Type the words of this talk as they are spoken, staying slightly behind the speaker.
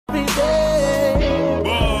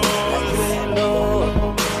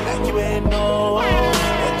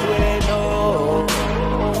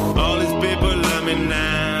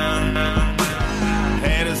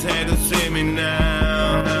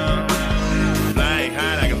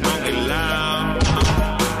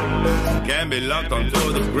be locked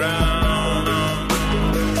onto the ground.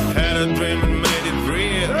 Had a dream and made it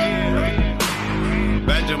real.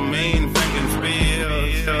 Benjamin Franklin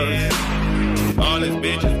spills. All these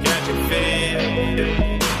bitches catching feel.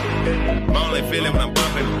 I'm only feeling when I'm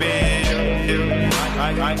popping pills.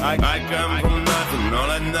 I come from nothing,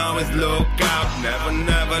 all I know is look out.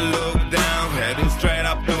 Never look down, heading straight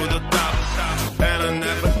up to the top. And I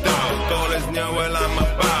never doubt, always knew what I'm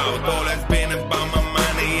about. Always been about my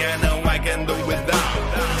money, I know I can do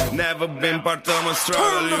without. Never been part of my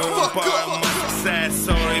struggle, you ain't part of my success.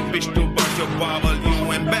 Sorry bitch to burst your bubble,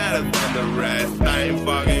 you ain't better than the rest. I ain't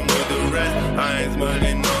fucking with the rest, I ain't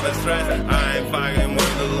smoking all the stress. I ain't fucking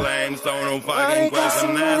with the lame, so no fucking question. So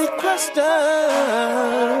many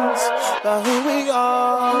questions about who we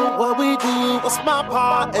are, what we do, what's my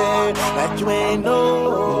part, like you ain't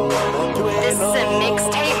know, like you ain't know. This is a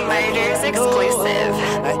Mixtape Murders exclusive.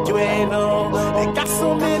 Like you ain't know, they got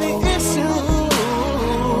so many issues.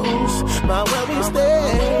 About where we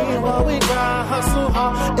stay, while we grind, hustle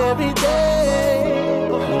hard every day.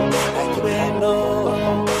 Like you ain't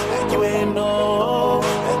know, like you ain't know,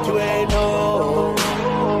 like you ain't know.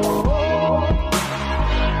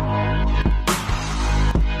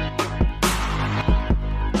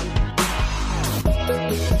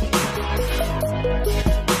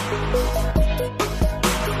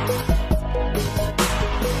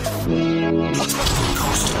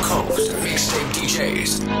 Coast to coast, mixtape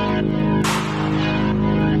DJs.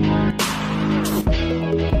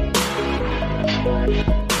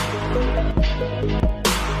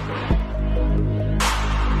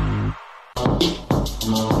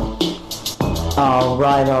 All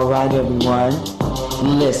right, everyone.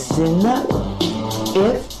 Listen up.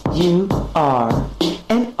 If you are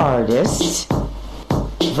an artist,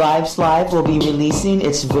 Vibes Live will be releasing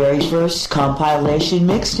its very first compilation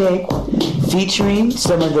mixtape featuring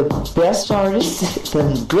some of the best artists,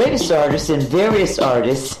 the greatest artists, and various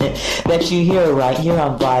artists that you hear right here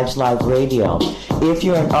on Vibes Live Radio. If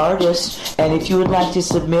you're an artist and if you would like to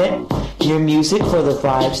submit your music for the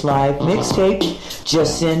Vibes Live mixtape,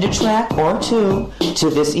 just send a track or two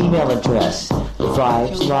to this email address,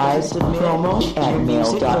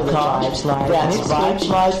 vibeslivepromo@mail.com. That's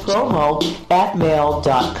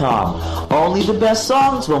vibeslivepromo@mail.com. Only the best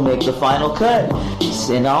songs will make the final cut.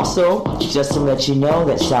 And also, just to let you know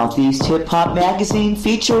that Southeast Hip Hop Magazine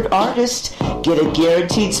featured artists get a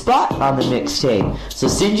guaranteed spot on the mixtape. So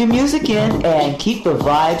send your music in and keep the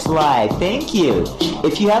vibes live. Thank you.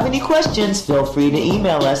 If you have any questions, feel free to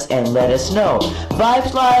email us and let us know.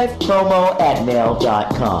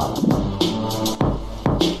 vibeslivepromo@mail.com.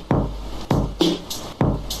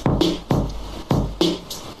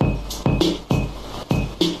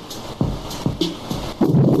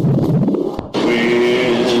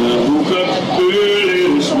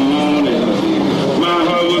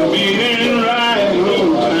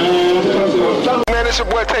 It's your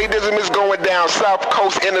boy Tay Dizzim is going down. South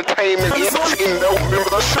Coast Entertainment. You know,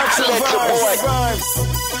 remember, let your boy.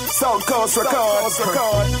 South Coast record.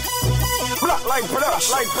 Black like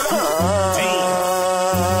production. I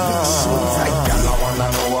wanna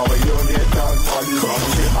know how you get down for the run.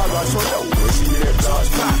 I got so low, she get down.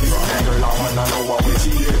 Girl, I wanna know how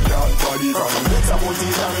she get down for the run. So put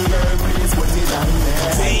it down, girl, please put it down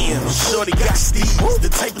there. Damn, shorty got Steve, the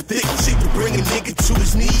type of thick chick to bring a nigga to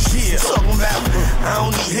his knees. Yeah, talking about I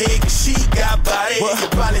don't need head 'cause she got body. You're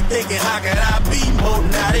probably thinking, how could I be more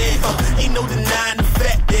than that? Ain't no denying the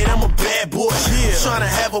fact that I'm a bad boy. Yeah, trying to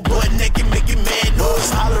have a butt naked, making mad noise,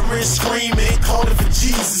 hollering, screaming, calling for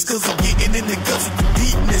Jesus, 'cause I'm getting in the guts with the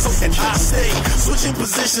deepness. And I stay switching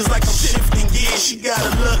positions like I'm shifting gears. She gotta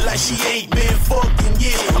look like she ain't been fucking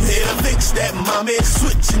yet. I'm here to fix that, mommy.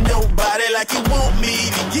 Switching nobody like you want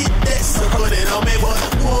me to get that. So put it on me, but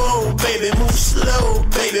whoa, baby, move slow,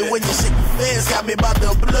 baby. When you shake your fans, got me about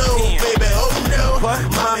to blow, baby. Oh no,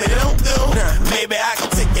 mommy, don't go. Maybe I can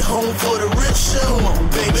take you home for the real show,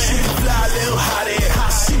 baby. She fly a little hottie,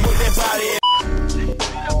 hot. She with that body.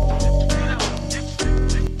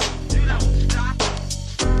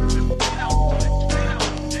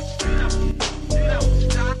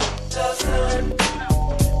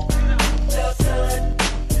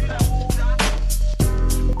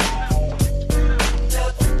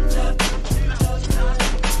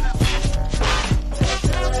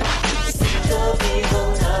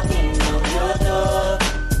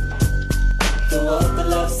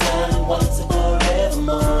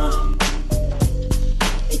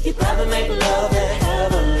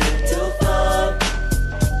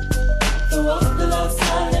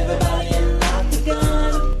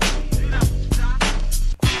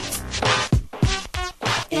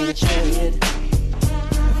 In a chariot,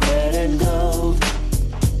 let it go.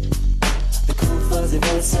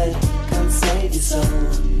 soul.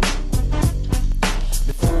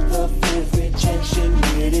 Before the fear of rejection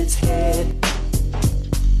reared its head,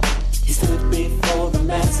 he stood before the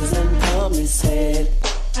masses and humbly said,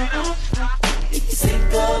 if you're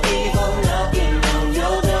sick of evil knocking on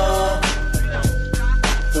your door,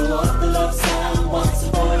 throw up the love sign once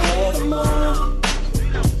and forevermore.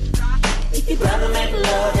 If you'd rather make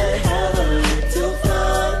love than have a little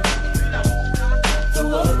fun, throw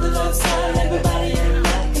up the love sign, everybody and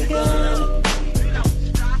knock the gun.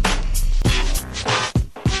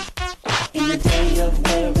 In the day of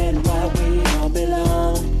where and why we all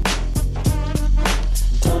belong,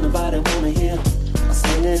 don't nobody wanna hear a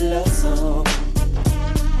singing love song.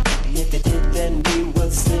 If they did, then we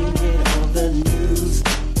would sing it on the news.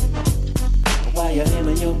 While you're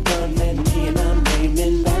aiming your gun at me and I'm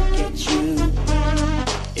aiming back at you.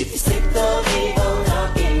 If you're sick of evil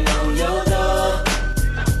knocking on your door,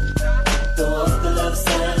 throw up the love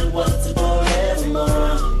sign once and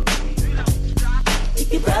forevermore. If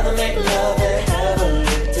you'd rather make love than have a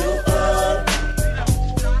little fun,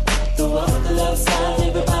 throw up the love sign,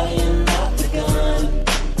 everybody and knock the gun.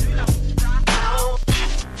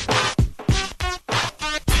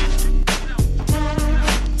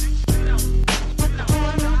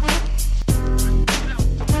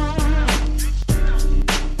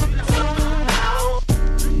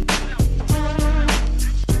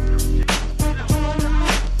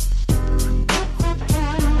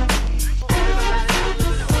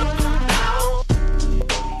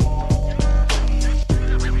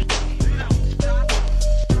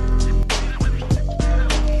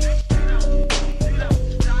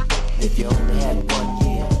 If you only had 1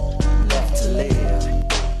 year left to live,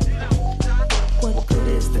 what good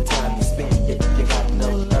is the time you spend if you got no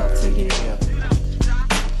love to give?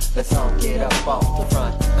 Let's all get up off the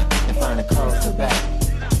front and find a cause to back.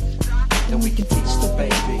 Then we can teach the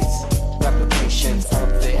babies replications of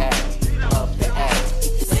the act, of the act.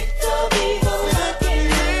 Sick of evil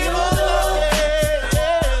knocking on your door,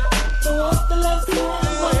 throw up the love sign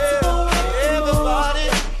once for everybody.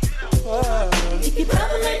 If you'd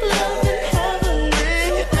rather make love than have a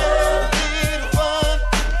little fun,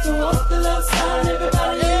 throw up the love sign,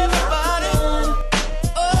 everybody, everybody.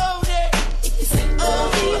 Oh yeah. If you're sick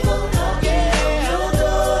of evil knocking on your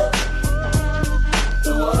door,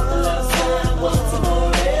 throw up the love sign once and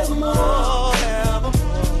forevermore.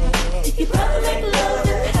 If you'd rather make love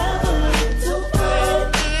than have a little fun,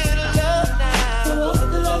 throw up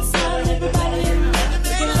the love sign, everybody, and knock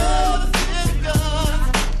the gun.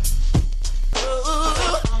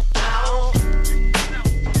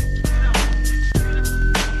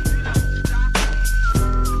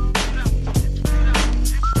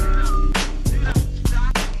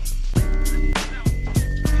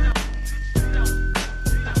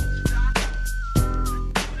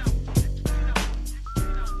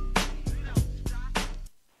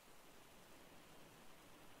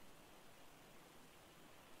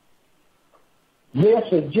 This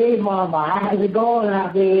is J-Mama. How's it going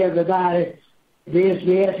out there, everybody? This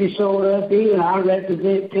is episode up here. I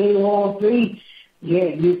represent K13. Yeah,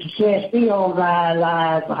 you can catch me on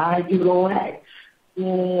live. How you gonna act?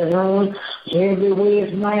 Every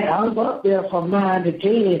Wednesday night, I'm up there from 9 to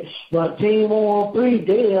 10, but Team 103,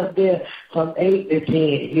 they up there from 8 to 10,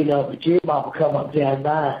 you know, but J-Mama come up there at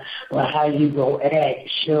 9. But how you gonna act?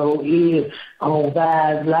 Show is on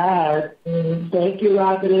Vibe Live. Thank you,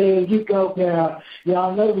 Rocket Leg. You go, girl.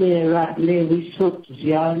 Y'all know me and Rocket Leg, we sisters.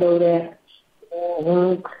 Y'all know that?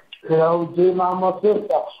 You know, J-Mama sister.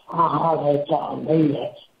 That's y'all know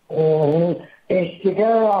that. It's the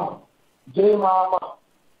girl. J-Mama.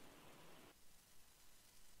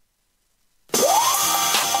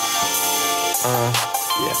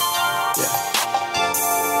 Yeah.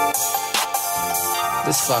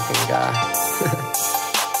 This fucking guy.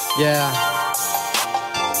 Yeah.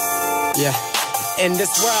 In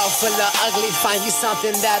this world full of ugly, find you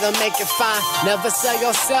something that'll make it fine. Never sell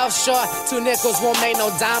yourself short. 2 nickels won't make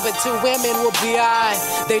no dime, but 2 women will be alright.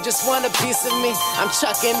 They just want a piece of me. I'm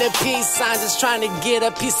chucking the peace signs, just trying to get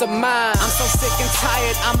a piece of mind. I'm so sick and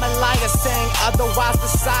tired, I'm a liar, saying otherwise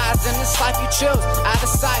besides. In this life you choose, out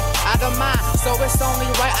of sight, out of mind. So it's only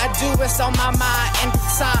right I do what's on my mind. In the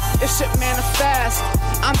time, it should manifest.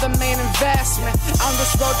 I'm the main investment. On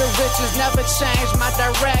this road to riches, never change my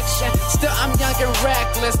direction. Still I'm young and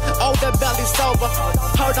reckless, older belly sober.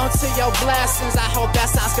 Hold on to your blessings, I hope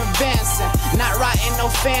that sounds convincing. Not writing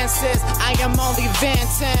no fences, I am only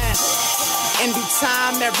venting. In due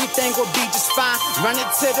time, everything will be just fine. Running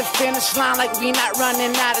to the finish line like we not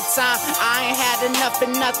running out of time. I ain't had enough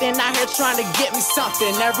of nothing, out here trying to get me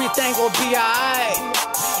something. Everything will be alright.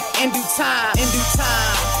 In due time, in due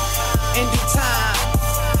time. In due time,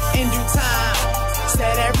 in due time.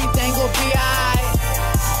 Said everything will be alright.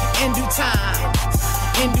 In due time,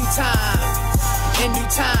 in due time, in due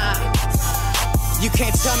time. You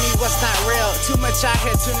can't tell me what's not real. Too much out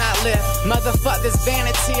here to not live. Motherfuck this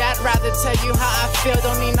vanity. I'd rather tell you how I feel.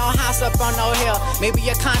 Don't need no house up on no hill. Maybe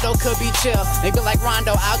your condo could be chill. Maybe like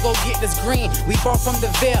Rondo, I'll go get this green. We both from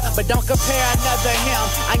the Ville, but don't compare another him.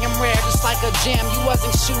 I am rare, just like a gem. You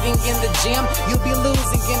wasn't shooting in the gym, you be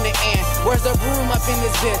losing in the end. Where's the room up in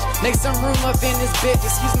this bitch? Make some room up in this bitch.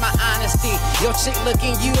 Excuse my honesty. Your chick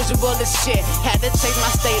looking usual as shit. Had to change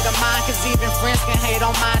my state of mind, cause even friends can hate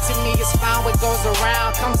on mine. To me, it's fine what goes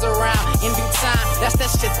around, comes around in due time. That's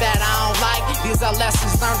that shit that I don't like. These are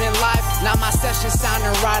lessons learned in life. Now my session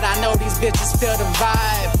sounding right. I know these bitches feel the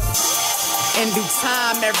vibe. In due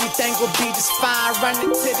time, everything will be just fine.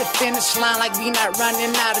 Running to the finish line like we not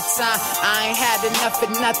running out of time. I ain't had enough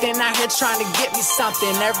of nothing. Out here trying to get me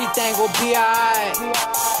something. Everything will be alright.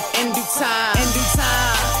 In due time, in due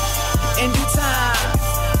time, in due time,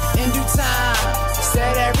 in due time.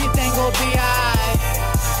 Said everything will be alright.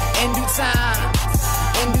 In due time,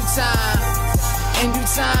 in due time, in due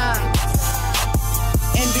time,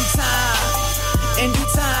 in due time, in due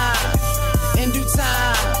time, in due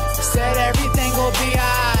time. Said everything will be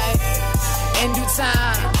alright. In due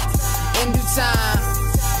time, in due time,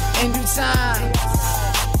 in due time.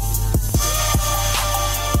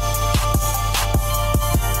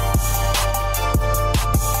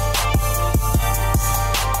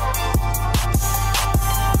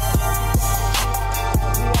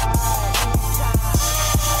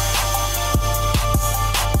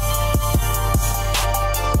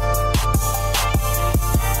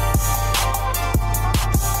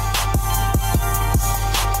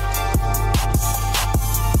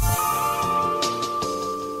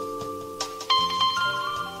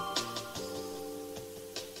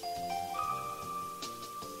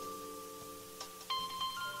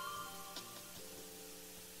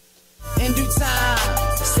 In due time,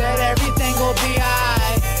 said everything will be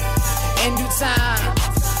alright. In due time,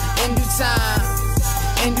 in due time,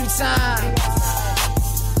 in due time.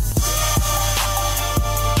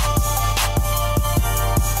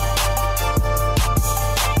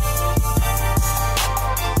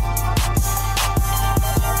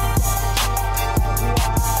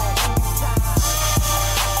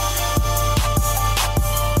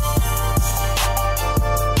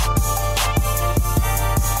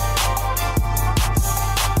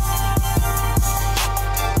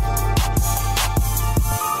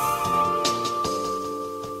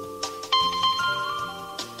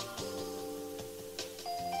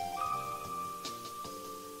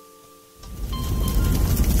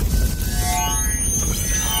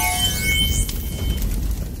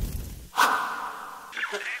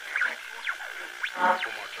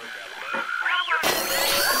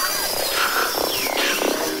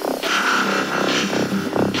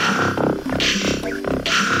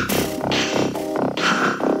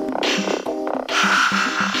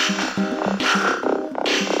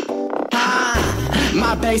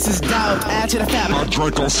 My bass is dope, add to the fat. My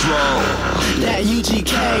drink on slow. That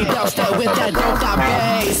UGK, dosed up with that doped out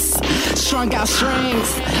bass. Strung out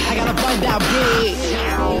strings, I got a bugged out beat.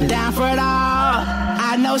 Down for it all,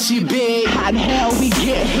 I know she big. How the hell we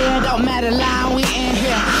get here, don't matter line, we in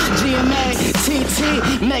here. GMA,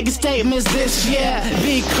 TT, making statements this year.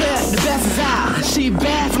 Be clear, the best is out. She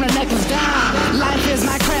bad from the necklace down. Life is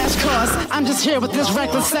my crash course, I'm just here with this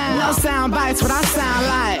reckless sound. No sound bites, what I sound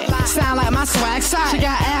like. Sound like my swag side. She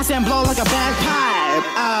got ass and blow like a bagpipe.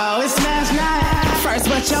 Oh, it's smash night. First,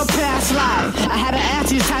 what your past like? I had to ask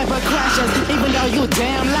these type of questions, even though you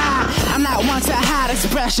damn lie. I'm not one to hide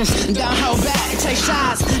expressions. Don't hold back, take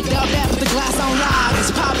shots. Double back with the glass on ride.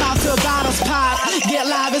 It's pop out till bottles pop. Get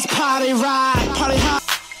live, it's party ride. Party hard.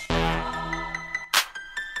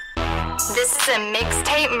 This is a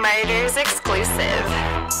Mixtape Murders exclusive.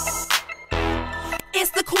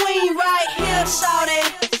 It's the queen right here,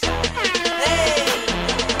 shawty. Hey,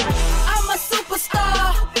 I'm a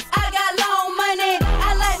superstar. I got long money.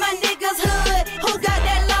 I like my niggas hood who got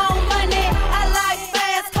that long money. I like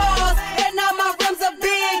fast cars and all my rims are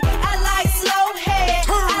big. I like slow head.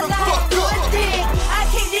 I like good dick. I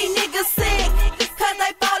keep these niggas sick cause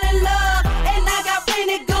they fall in love. And I got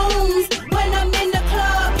plenty goons when I'm in the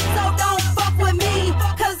club. So don't fuck with me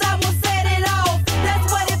cause I will set it off. That's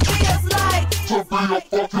what it feels like To be a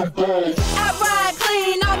fucking boss. I ride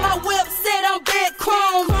clean on my whip, sit on big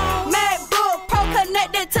chrome. MacBook Pro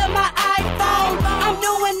connected to my iPhone. I'm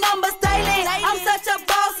doing numbers daily. I'm such a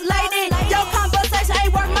boss lady. Your conversation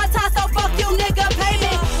ain't worth my time, so fuck you, nigga, pay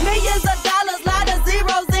me. Millions of dollars, lot of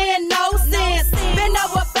zeros and no sense. Been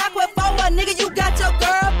over back with 4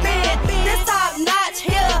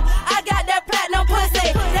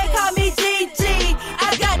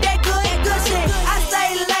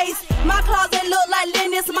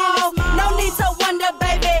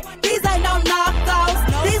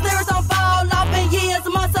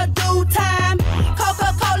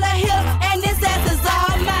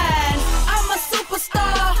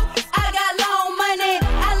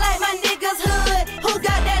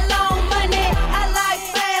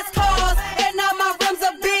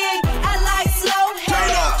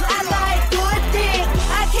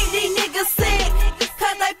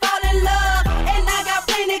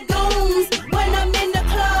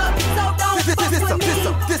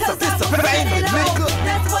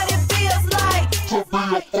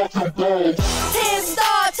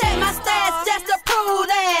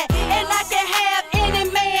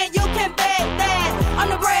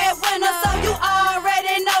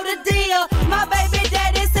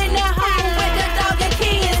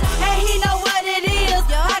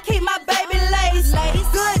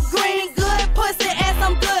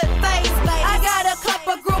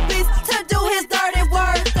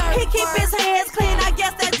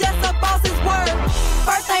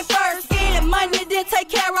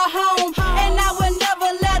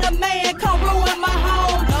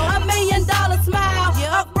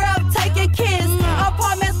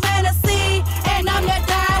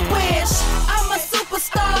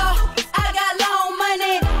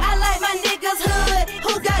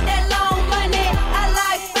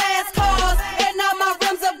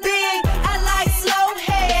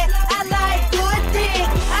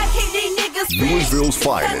 Louisville's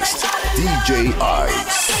finest, DJ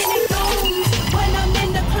Ice. When I'm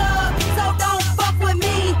in the club, so don't fuck with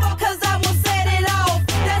me, cause I will set it off.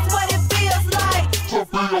 That's what it feels like to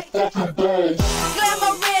be a fucking boss.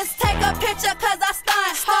 Glamorous, take a picture cause I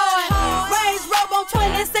stunt hard. Range Rover on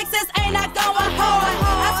 26s, ain't I going hard?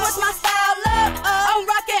 I switch my style up, I'm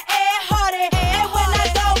rocking Ed Hardy. And when I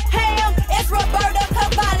go ham, it's Roberta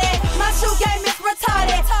Cavalli. My shoe game is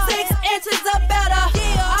retarded, 6 inches or better.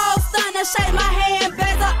 All stunner, shake my hand,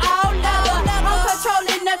 bezel all leather. I'm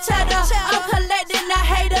controlling the cheddar, I'm collecting the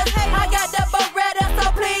haters. I got the Beretta,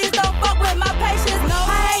 so please don't fuck with my patience.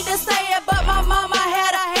 I hate to say it, but my mama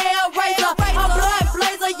had a hair razor. A blood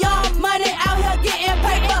blazer, young money out here getting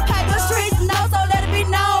paper. The streets know, so let it be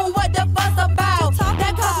known what the fuss about.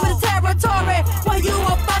 That comes with territory when you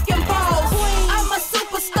a fucking boss. I'm a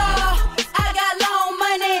superstar, I got long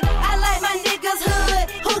money. I like my niggas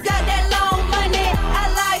hood, who got that long money. I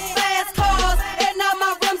like fast cars, and all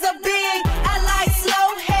my rims are big. I like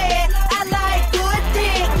slow head, I like good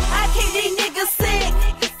dick. I keep these niggas sick,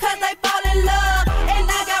 cause they fall in love. And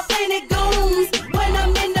I got plenty goons when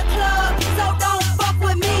I'm in the club. So don't fuck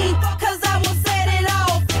with me, cause I will set it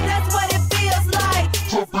off. That's what it feels like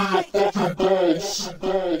to be a fucking boss.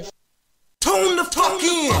 Tune the fuck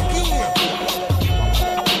in.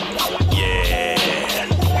 Yeah,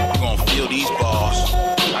 I'm gonna feel these bars.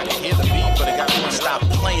 I can hear the beat, but it got to stop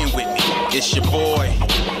playing with me. It's your boy,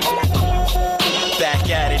 back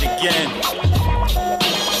at it again.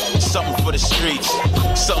 Something for the streets,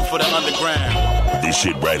 something for the underground. This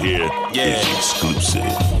shit right here is exclusive.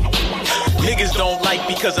 Niggas don't like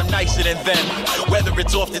because I'm nicer than them. Whether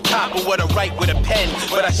it's off the top or what I write with a pen.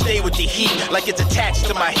 But I stay with the heat like it's attached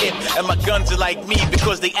to my hip. And my guns are like me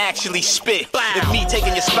because they actually spit. If me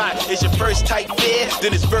taking your spot is your first tight fear,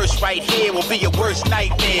 then this verse right here will be your worst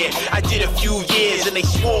nightmare. I did a few years and they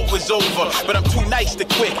swore it was over, but I'm too nice to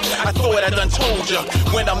quit. I thought I done told ya.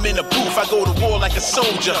 When I'm in the booth, I go to war like a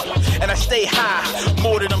soldier. And I stay high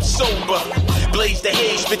more than I'm sober. Blaze the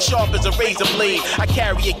haze, spit sharp as a razor blade. I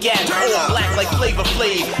carry a gat, all black like Flavor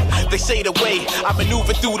Flav. They say the way I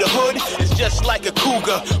maneuver through the hood is just like a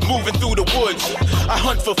cougar moving through the woods. I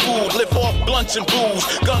hunt for food, live off blunts and booze.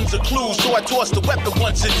 Guns are clues, so I toss the weapon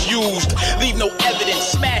once it's used. Leave no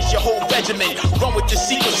evidence, smash your whole regiment. Run with the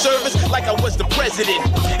Secret Service like I was the president.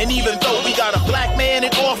 And even though we got a black man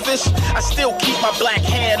in office, I still keep my black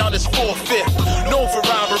hand on his 4/5. Known for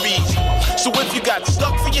robberies. So if you got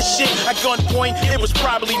stuck for your shit at gunpoint, it was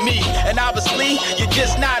probably me. And obviously, you're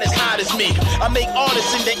just not as hot as me. I make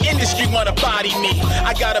artists in the industry wanna body me.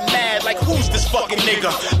 I got 'em mad like, who's this fucking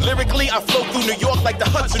nigga? Lyrically, I flow through New York like the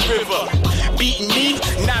Hudson River. Beating me,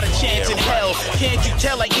 not a chance in hell. Can't you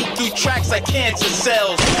tell I eat through tracks like cancer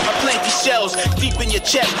cells? I plant these shells deep in your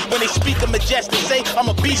chest. When they speak of majestic, say I'm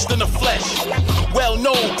a beast in the flesh. Well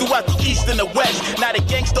known throughout the east and the west. Not a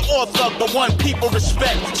gangster or thug, but one people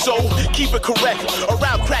respect. So keep it correct, or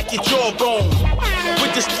I'll crack your jawbone.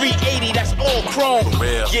 With this 380, that's all chrome.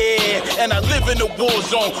 Yeah, and I live in a war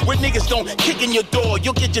zone where niggas don't kick in your door.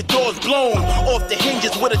 You'll get your doors blown off the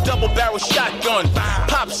hinges with a double-barrel shotgun.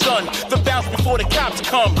 Pop, son, the bounce before the cops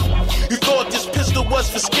come. You thought this pistol was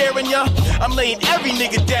for scaring ya? I'm laying every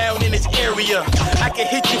nigga down in this area. I can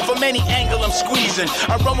hit you from any angle I'm squeezing.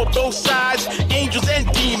 I run with both sides, angels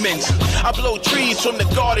and demons. I blow trees from the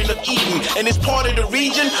Garden of Eden. In this part of the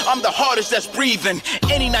region, I'm the hardest that's breathing.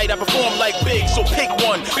 Any night I perform like Big, so pick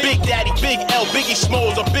one. Big Daddy, Big L, Biggie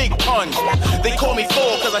Smalls, or Big Pun. They call me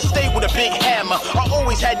Thor cause I stay with a big hammer. I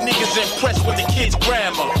always had niggas impressed with the kids'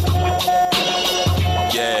 grammar.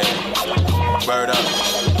 Yeah, word up.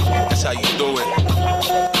 That's how you do it.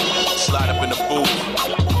 Slide up in the booth.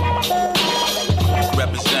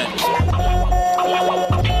 Represent.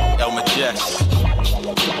 El Majest.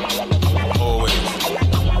 Always.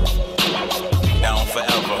 Down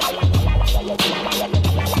forever.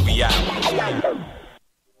 We out.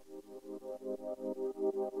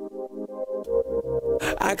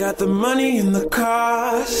 I got the money and the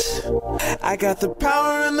cars, I got the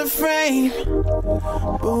power and the fame,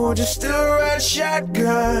 but would you still ride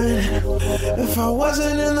shotgun if I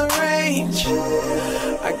wasn't in the range?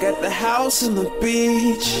 I got the house and the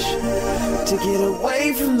beach to get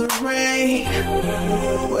away from the rain,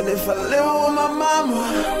 but if I live with my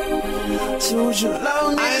mama, so would you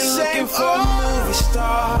love me? I ain't looking for a movie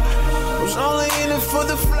star who's only in it for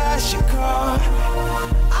the flashy car.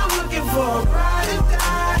 I'm looking for a ride or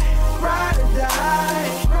die, ride or die,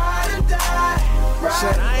 ride or die, ride.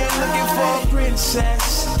 Said I ain't looking for a princess,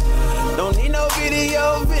 don't need no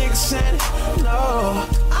video vixen, no.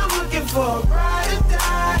 I'm looking for a ride or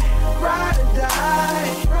die, ride or die,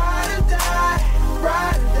 ride or die,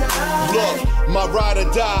 ride or die. Look, my ride or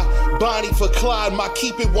die. Bonnie for Clyde, my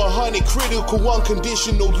keep it 100. Critical,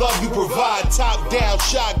 unconditional love you provide. Top down,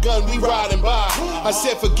 shotgun, we riding by. I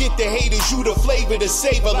said forget the haters, you the flavor, the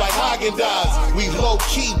savor like Haagen-Dazs. We low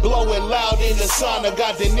key, blowing loud in the sauna.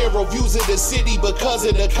 Got De Niro views of the city because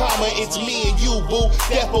of the comma. It's me and you, boo,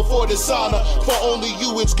 death before the sauna. For only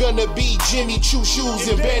you, it's gonna be Jimmy Choo shoes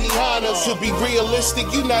and Benihana. To be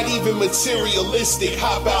realistic, you not even materialistic.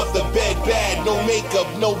 Hop out the bed bad, no makeup,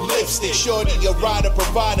 no lipstick. Shorty a rider,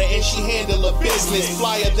 provider, and she handle a business.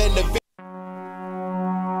 Flyer than the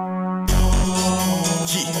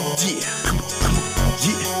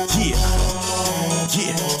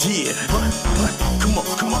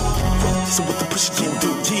Come on. So what the push gon'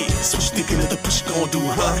 do? Yeah. So what you thinking of the push gon' do?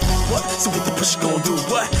 What? So what the push gon' do?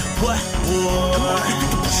 What? Come on. You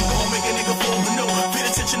think the push gon' make a nigga fall? But no. Pay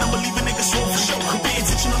attention, I'ma leave a nigga slow for sure. Pay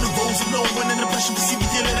attention on the roads alone. When in the pressure, we see me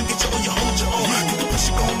let him get you on your hold your own. Think the push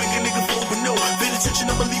gon' make a nigga fall? But no. Pay attention,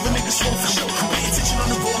 I'ma leave a nigga slow for sure. Pay attention on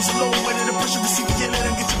the roads alone. When in the pressure, we see me let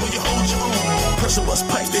him get you on your hold your own. Pressure bust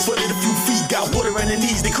pipes, they flooded a few feet. Got water on their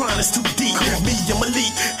knees, they crying it's too deep. Me, I'm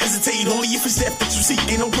elite. Hesitate only if it's death that you see.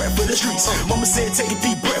 Ain't no rap for the streets. Mama said take a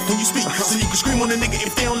deep breath when you speak, so you can scream on a nigga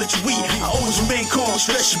if they don't let you eat. I always remain calm,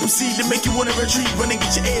 stress you proceed to make you wanna retreat. Run and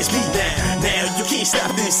get your ass beat down. Now you can't stop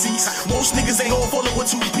them seats. Most niggas ain't gon' follow a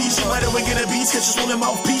two-piece. You might have get a beast, catch a swollen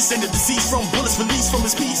mouthpiece. And the deceased from bullets released from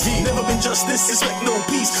his piece. Never been justice, expect no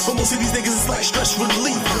peace. But most of these niggas is like stress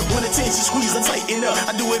relief. When the tension squeeze, I tighten up.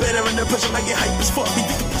 I do it better and the pressure might get hype as fuck. You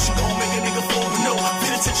think the pressure gon' make a nigga fall? But no,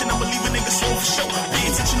 pay attention, I'ma leave a nigga slow for sure. Pay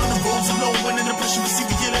attention on the roads alone. When in the pressure, we see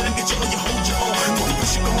me let him get you on your hold your own. Think the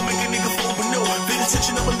pressure gon' make a nigga fall? But no, pay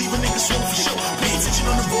attention, I'ma leave a nigga slow for sure. Pay attention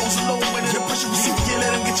on the roads alone. When in the pressure, we see me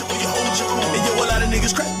let him get you on your hold your own. And yo, a lot of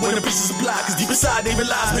niggas crack when the pressure supply. Cause deep inside they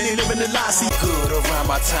realize, man, they living the lie. See, good around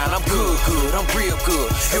my town, I'm good, I'm real good.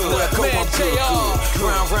 Everywhere I go, I'm good.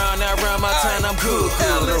 Round, now around my town, I'm good.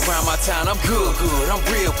 Around my town, I'm good, I'm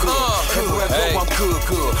real good. Everywhere I go, I'm good.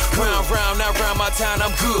 Round, now around my town,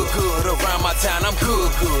 I'm good. Around my town, I'm good,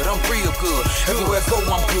 I'm real good. Everywhere I go,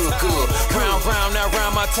 I'm good. Round, now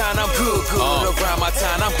around my town, I'm good. Around my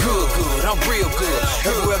town, I'm good, I'm real good.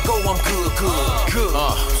 Everywhere I go, I'm good.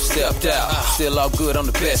 Stepped out, still all good, I'm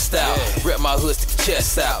the best out. Rep my hood, stick the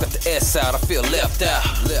chest out. Got the S out, I feel left out.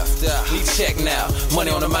 Need check now,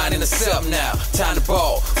 money on the mind in the cell now. Time to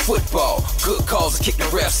ball, football, good calls and kick the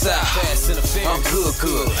refs out. I'm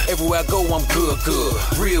good. Everywhere I go, I'm good.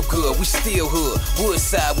 Real good, we still hood.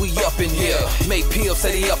 Woodside, we up in here. Make pills,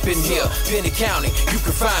 say they up in here. Penny County, you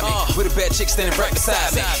can find me. With a bad chick standing right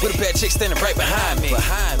beside me. With a bad chick standing right behind me.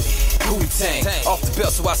 Wu-Tang, off the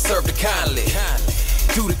belt, so I served her kindly.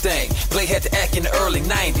 Do the thing, Blake had to act in the early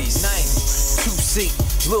 90s. 2C,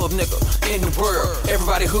 little nigga in the world.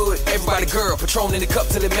 Everybody hood, everybody girl. Patron in the cup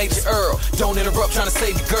till it made you Earl. Don't interrupt, trying to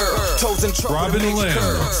save the girl. Toes in the truck, Robin Lynn.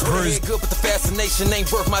 Head good, but the fascination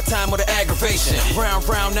ain't worth my time or the aggravation. Round,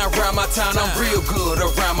 now round my town, I'm real good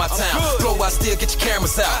around my town. Blow out still, get your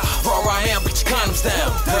cameras out. Raw I am, get your condoms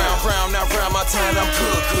down. Round, now round my town, I'm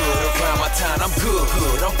good around my town, I'm good,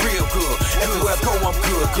 I'm real good. Everywhere I go, I'm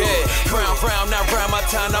good. Round, now round my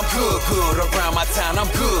town, I'm good around my town,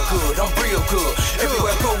 I'm good, I'm real good.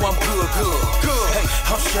 Everywhere I go, I'm good. Hey,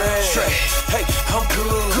 I'm straight. Hey, I'm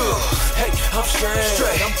good. Hey, I'm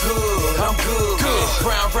straight. I'm good.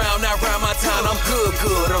 Round, now round my town, I'm good.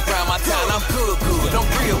 Around my town, I'm good. I'm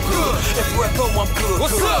real good. Everywhere I go, I'm good.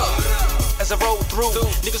 What's up? As I roll through,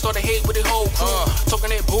 niggas start to hate with their whole crew. Talking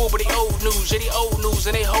that bull, but they old news. Yeah, they old news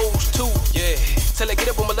and they hoes too. Yeah. Till I get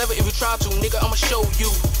up on my level if you try to, nigga, I'ma show you.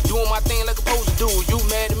 Doing my thing like I'm supposed to do. You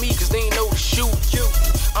mad at me cause they ain't know to shoot.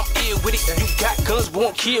 I'm ill with it. You got guns but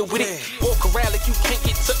won't kill with it. Walk around like you can't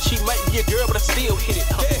get touched. She might be a girl, but I still hit it.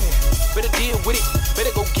 Better deal with it. Better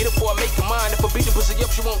go get it before I make her mine. If I beat the pussy up,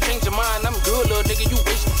 she won't change her mind. I'm good, little nigga, you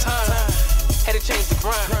wasting time. Had to change the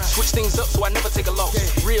grind. Switch things up so I never take a loss.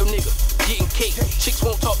 Real nigga, getting cake. Chicks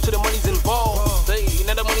won't talk till the money's involved.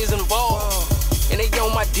 Now the money's involved. And they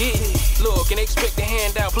on my dick. Look, and they expect a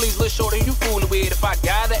handout. Please, little shorty, you fooling with. If I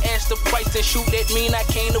gotta ask the price and shoot, that mean I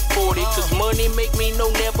can't afford it. Cause money make me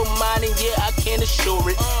know never mind, and yeah, I can assure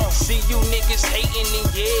it. See you niggas hating, and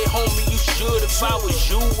yeah, homie, you should. If I was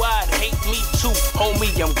you, I'd hate me too.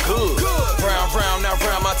 Homie, I'm good. Round, now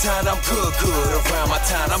round my town, I'm good. Around my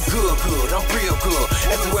town, I'm good. I'm real good.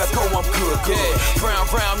 Everywhere I go, I'm good. Round,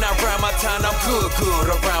 now round my town, I'm good.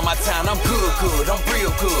 Around my town, I'm good. I'm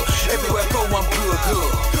real good. Everywhere I go, I'm good.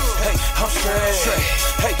 Hey, I'm straight.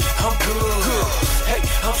 Hey, I'm good. Hey,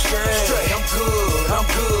 I'm straight. I'm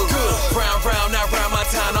good. Round, now round my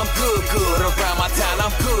town, I'm good. Around my town,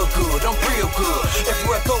 I'm good. I'm real good.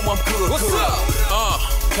 Everywhere I go, I'm good. What's up?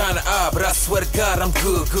 Kinda odd, but I swear to God, I'm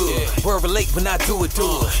good. Word relate when I do it.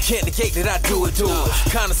 Can't negate that I do it.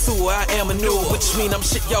 Connoisseur, I am a new, which mean I'm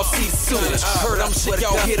shit y'all see soon. Heard I'm shit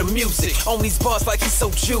y'all hear the music. On these bars like he's so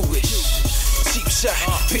Jewish. Cheap shot,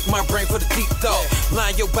 pick my brain for the deep thought.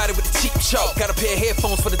 Line your body with the cheap chalk. Got a pair of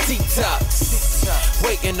headphones for the detox.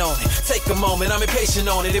 Waiting on it, take a moment, I'm impatient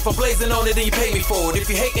on it. If I'm blazing on it, then you pay me for it. If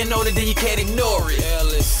you hating on it, then you can't ignore it.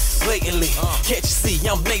 Blatantly, can't you see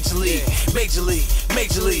I'm major league, major league,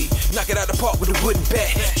 major league. Knock it out the park with a wooden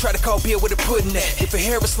bat. Try to call beer with a pudding at. If her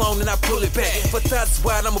hair is long, then I pull it back. But that's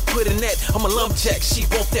wide, I'ma put in that. I'm a lumberjack, she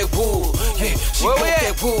want that wool. Hey, she want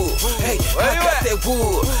that wool. Hey, I got that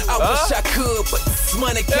wool. I wish I could, but this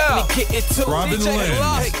money got me getting to it. Robin Lynn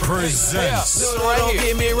presents. Don't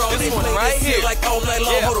get me wrong, this one right here. Like all night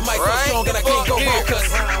long, hold the mic so strong and I can't go wrong, cause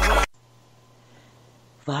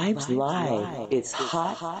Vibes Live. It's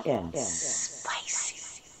hot and spicy.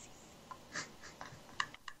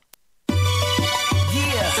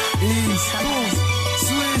 Yeah. Ease. Boom.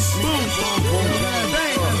 Swish. Boom.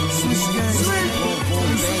 Bang. Swish gang. Swish.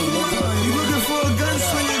 You looking for a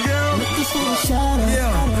gunslinger, girl? Looking for a shadow.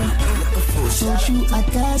 Yeah. Showed you I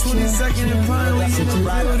got you. 22nd and finally in the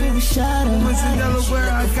building. Once in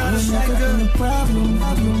Delaware, I got a nigga. No problem.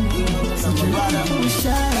 Such a rider for a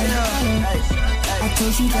shadow. I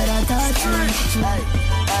told you that I got you.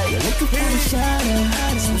 You're looking for a shadow.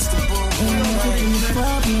 Ain't no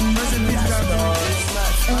problem.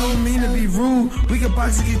 I don't mean to be rude. We can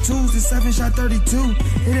box and get twos. The 7-shot 32.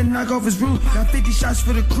 Hit a knock off his roof. Got 50 shots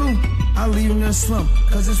for the crew. I leave him in a slump.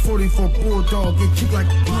 Cause it's 44 Bulldog. Get kicked like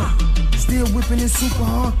a pump. Still whipping it super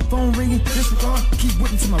hard. Phone ringing, disregard. Keep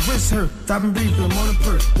whipping till my wrist hurt. Stop and breathe, put him on the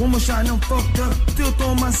perk. One more shot and I'm fucked up. Still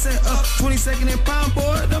throwing my set up. 22nd and pound,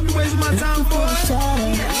 boy. Don't be wasting my time, boy.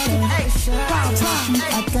 Hey,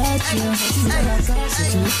 I got you.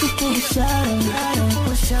 You're looking for a shadow.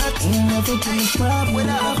 Ain't never been a problem.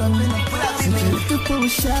 You're looking for a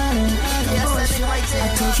shadow. I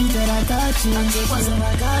told you that I got you. You're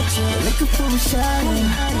looking for a shadow.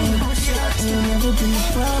 Ain't never been a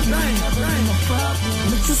problem.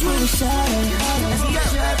 Looking for a shadow.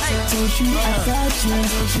 I told you I got you.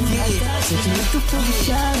 Said you're looking for a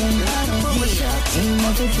shadow. Ain't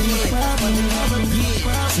never been a problem.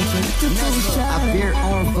 I bear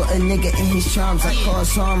arm for a nigga in his charms. I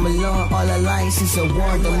cause harm alone. All alliances are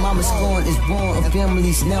warned. The mama's scorn is born. A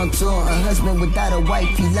family's now torn. A husband without a wife.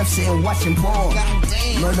 He left sitting watching porn.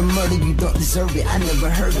 Murder, murder, you don't deserve it. I never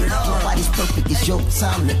heard it. Nobody's perfect. It's your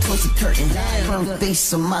time to close the curtain. Firm face,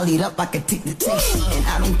 Somali'd up. I can take the taste. And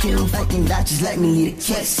I don't care who fucking die. Just let me lead a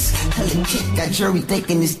case. Hella kick. Got jury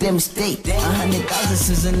thinking it's them mistake. 100,000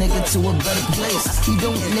 sends a nigga to a better place. He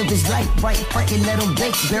don't live his life right. Fucking let him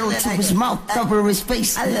bake. Barrel to his mouth. Cover his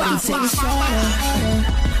face. I let him take a shadow.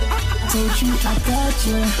 Told you I got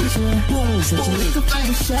you. Said you're looking for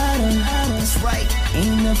a shadow. That's right.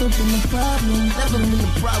 Ain't never been a problem. Never been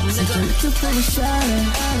a problem, Said nigga. you're looking for a shadow.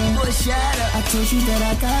 For a shadow. I told you that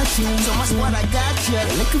I got you. So much what I got you.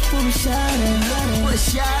 You're looking for a shadow. For a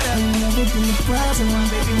shadow. Ain't never been a problem.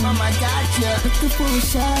 Baby mama, I got you. Looking for a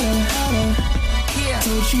shadow. Yeah.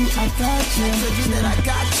 Told you I got you. Told you that I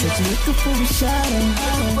got you. Said you're looking for a shadow.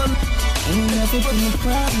 Ain't never been a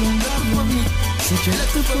problem. Said you're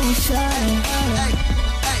looking for a shadow. Hey,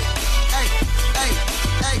 hey, hey, hey,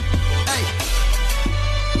 hey, hey.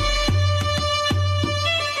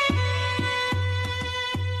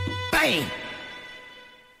 Bang!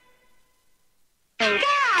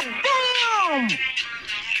 God damn!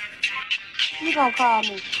 You gonna call me?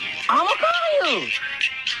 I'm gonna call you.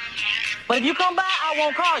 But if you come by, I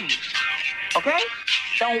won't call you. Okay?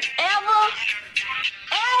 Don't ever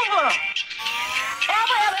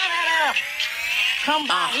come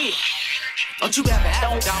by here. Don't you ever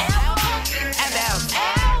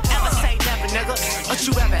say never, nigga. Don't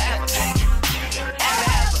you ever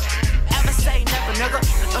say never, nigga.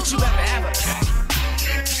 Don't you ever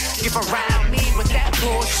get around me with that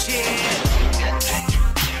bullshit.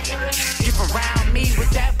 Get around me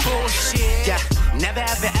with that bullshit. Yeah, never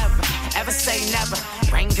ever say never.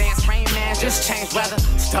 Rain dance, rain man, just change weather.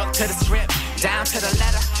 Stuck to the script, down to the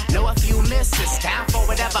letter. Know a few misses, down for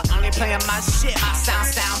whatever. Only playing my shit, my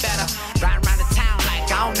sound better. Riding around the town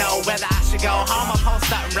like I don't know whether I should go home or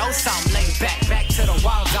post up and roll something. Lay back to the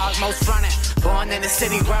wall, dog, most frontin'. Born in the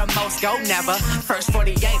city where most go never. First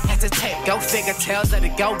 48 hesitate, go figure. Tales of the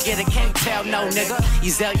go get it, can't tell no nigga.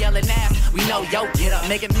 You zell yelling ass, we know yo get up.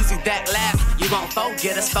 Making music that lasts, you won't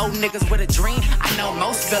forget us. 4 niggas with a dream, I know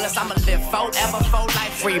most feel us. I'ma live forever, for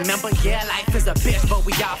life. Remember, yeah, life is a bitch, but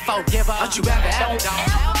we all forgive her. Don't you ever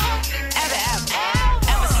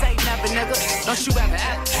say never, nigga. Don't you ever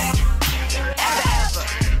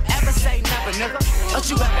never, nigga. Don't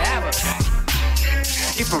you ever.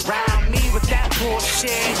 If around me with that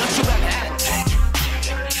bullshit, don't you ever.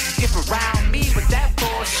 If around me with that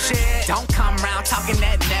bullshit, don't come around talking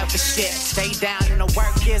that never shit. Stay down and the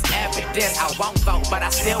work is evidence. I won't vote, but I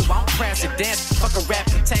still want presidents. Fuck a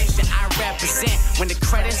reputation I represent. When the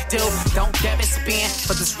credits due, don't debit spend.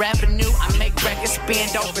 For this revenue, I make records spin.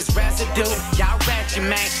 Dope is residue, y'all ready,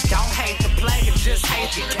 man. Don't hate the player, just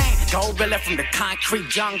hate the game. Gorilla from the concrete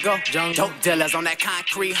jungle. Dope dealers on that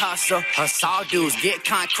concrete hustle. All dudes get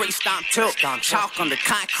concrete stomped too. Chalk on the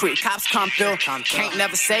concrete, cops come through. Can't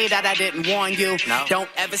never say that I didn't warn you. No. Don't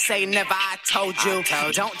ever say never, I told you.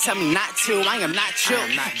 Don't tell me not to, I am not you.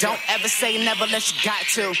 Don't ever say never unless you got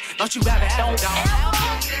to. Don't you ever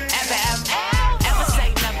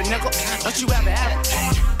say never, nigga. Don't you ever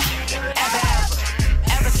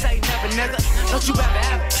say never, nigga. Don't you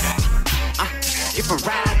ever if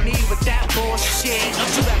around me with that bullshit,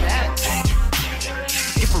 don't you ever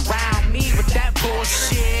if around me with that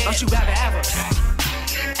bullshit, don't you ever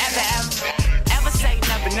say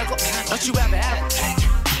never, nigga. Don't you ever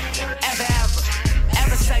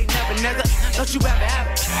say never, nigga. Don't you ever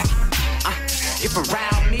if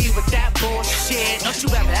around me with that bullshit, don't you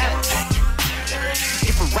ever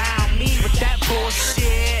if around me with that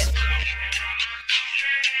bullshit.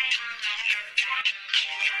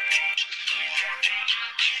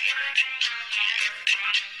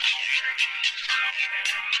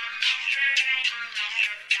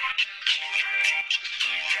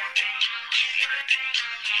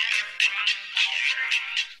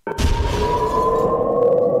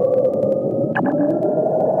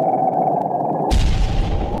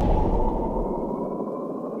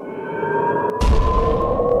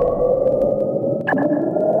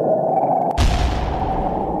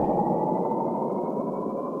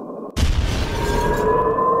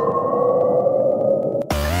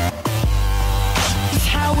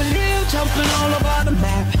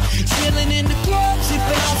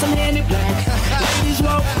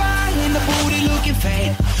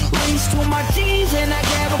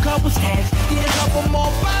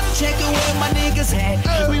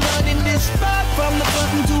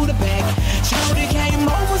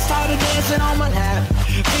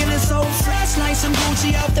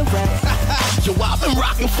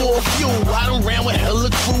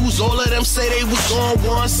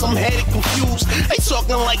 Some had it confused. They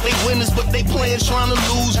talking like they winners, but they playing trying to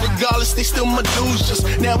lose. Regardless, they still my dudes. Just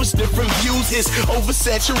now it's different views. It's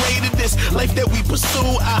oversaturated, this life that we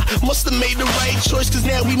pursue. I must have made the right choice, cause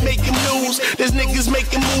now we making news. There's niggas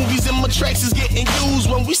making movies and my tracks is getting used.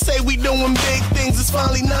 When we say we doing big things, it's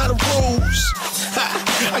finally not a ruse.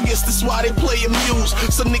 I guess that's why they play amuse.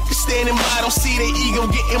 Some niggas standing by don't see their ego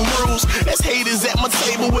getting bruised. There's haters at my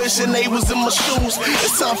table wishing they was in my shoes.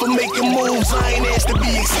 It's time for making moves, I ain't asked to be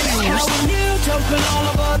excused. How are you jumping all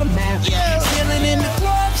over the map? Chilling in the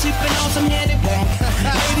club, sipping on some Henny Black.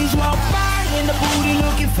 Ladies walk by in the booty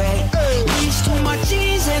looking fat. Reach to my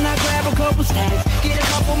cheese and I grab a couple stacks. Get a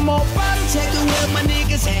couple more bottles, check it where my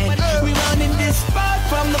niggas at. We running this spot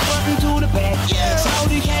from the front to the back.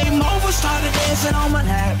 Saudi came over, started dancing on my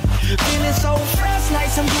lap. Feeling so fresh like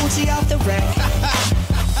some Gucci off the rack.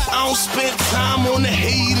 I don't spend time on the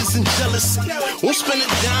haters and jealousy. Won't spend a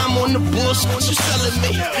dime on the bullshit you selling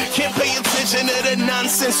me. Can't pay attention to the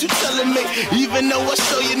nonsense you telling me. Even though I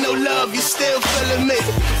show you no love, you still feeling me.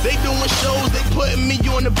 They doing shows, they putting me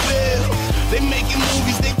on the bill. They making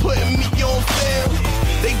movies, they putting me on film.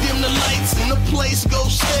 They dim the lights and the place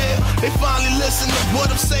goes still. They finally listen to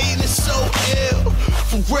what I'm saying, it's so ill.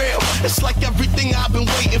 For real, it's like everything I've been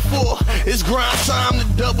waiting for. It's grind time to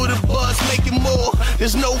double the buzz, making more.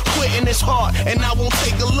 There's no quitting, it's hard, and I won't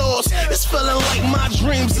take a loss. It's feeling like my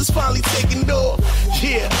dreams is finally taking off.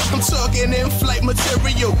 Yeah, I'm talking in-flight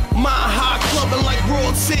material. My high clubbing like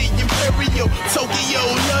royalty, Imperial. Tokyo,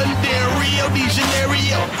 London, Rio de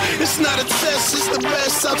Janeiro. It's not a test, it's the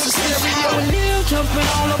best out of stereo. Jumping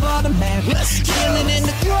all over the map. Chilling in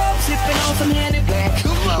the club, sipping on some Henny Black.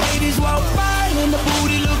 Ladies walk by in the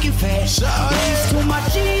booty looking fat. Reach to my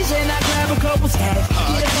cheese and I grab a couple stacks.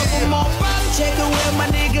 Get a couple more bottles, check it where my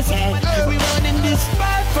niggas at. We running this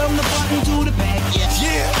spot from the button to the back.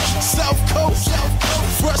 Yeah, South Coast,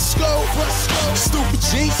 Fresco, stupid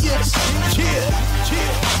genius. Yeah.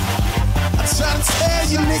 I try to tell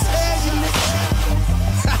you, nigga.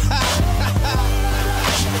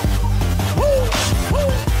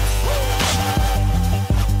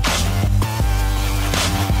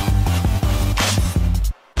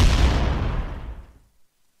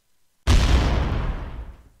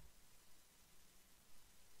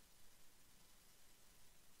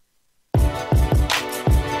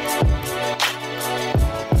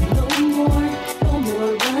 No more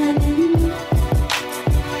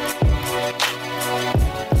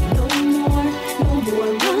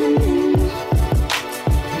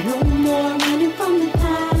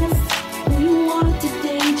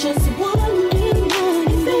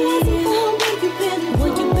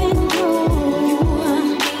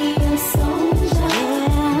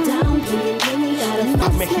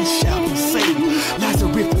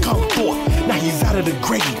of the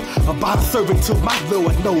grave. About a servant to my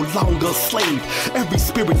Lord, no longer a slave. Every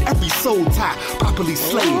spirit, every soul tie, properly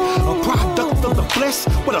slayed. A product of the flesh,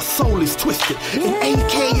 where the soul is twisted. An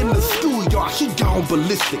AK in the schoolyard, he gone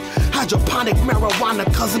ballistic. Hydroponic marijuana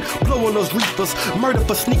cousin, blowing those reapers. Murder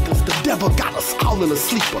for sneakers, the devil got us all in a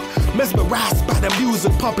sleeper. Mesmerized by the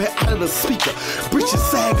music pumping out of the speaker. Breeches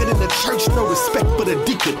sagging in the church, no respect for the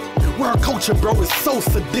deacon. World culture, bro, is so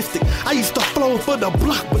sadistic. I used to flow for the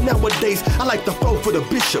block, but nowadays I like to flow for the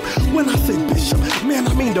bishop. When I say bishop, man,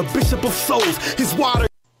 I mean the bishop of souls. His water.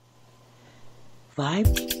 Vibe.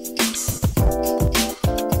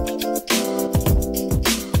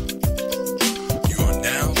 You're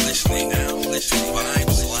now listening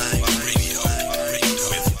Vibes Live Radio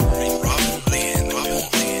with Robin Lynn.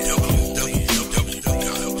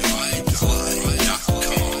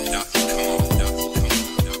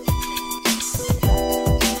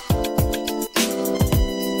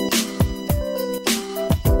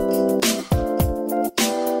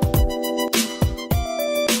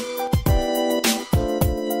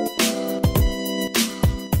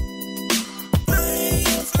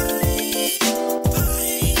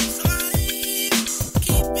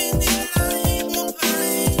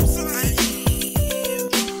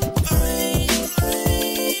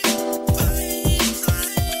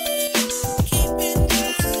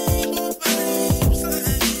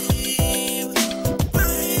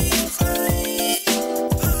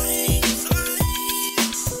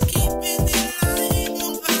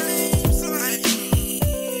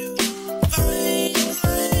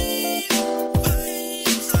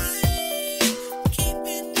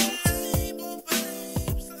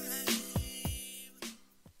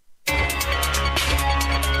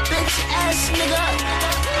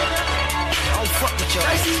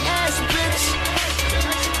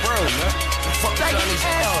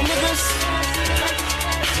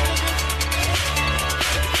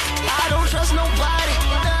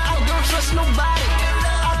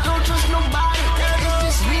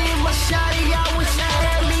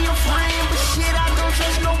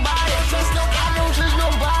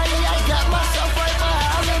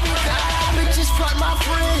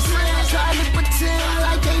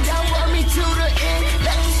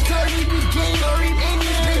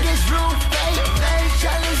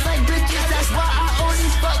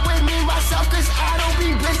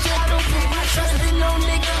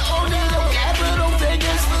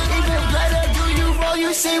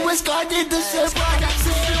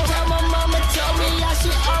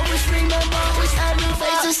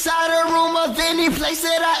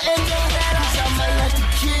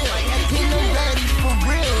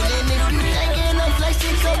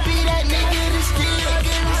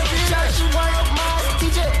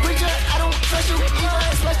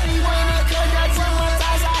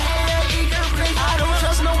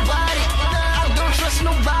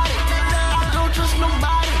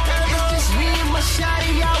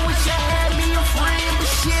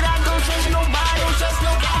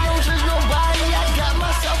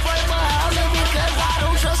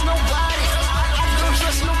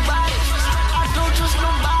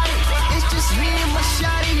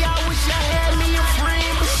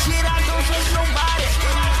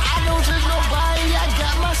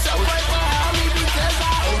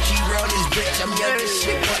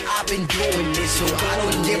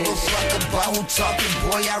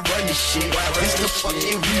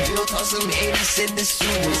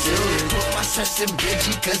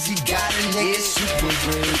 Cause he got a nigga super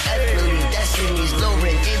green. That's in his low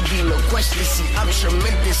rent envy. No question, see, I'm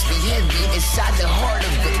tremendously heavy inside the heart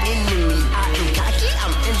of the enemy. I'm cocky,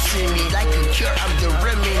 I'm empty like a cure. I'm the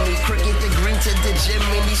remedy. Cricket the green to the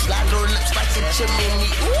Gemini. Slide her lips like a chimney.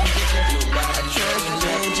 Ooh. I trust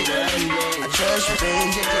revenge. I trust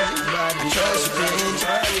revenge. I trust revenge.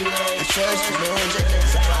 I trust revenge.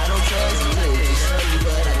 I don't trust revenge,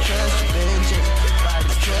 but I trust revenge. I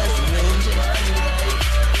trust revenge.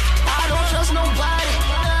 I don't trust nobody.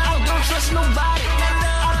 I don't trust nobody.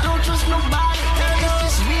 I don't trust nobody. It's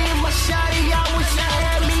just me and my shawty. I wish I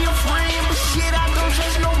had me a friend, but shit, I don't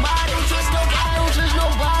trust nobody. I don't trust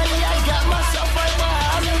nobody. I got myself right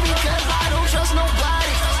behind me because I don't trust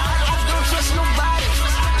nobody. I don't trust nobody.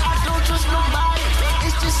 I don't trust nobody.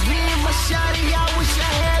 It's just me and my shawty. I wish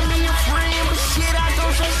I had me a friend, but shit, I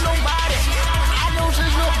don't trust nobody. I don't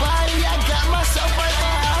trust nobody. I got myself right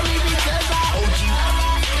behind me because I owed you.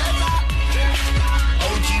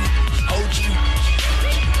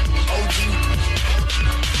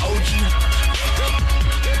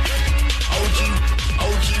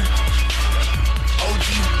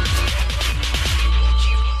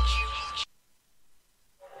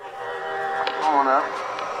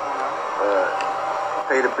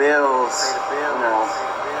 pay the bills. You know,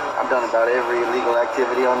 I've done about every illegal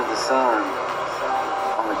activity under the sun.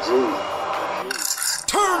 I'm a G.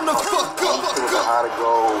 Turn the fuck up. How to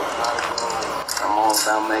go. I'm all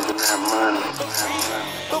about making that money.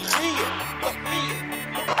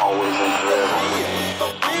 Always in forever.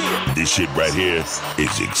 This shit right here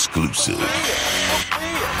is exclusive.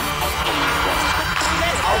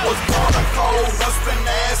 I was born a cold, hustling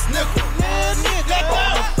ass nigga.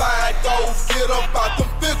 Bonafide, go get up out them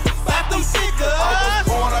figures. I was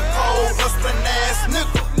born a cold, hustling ass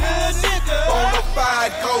nigga.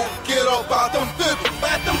 Bonafide, go get up out them figures.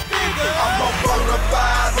 I'm a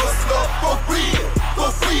bonafide hustler for real,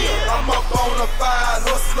 for real. I'm a bonafide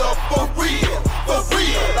hustler for real, for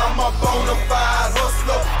real. I'm a bonafide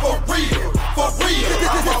hustler for real, for real.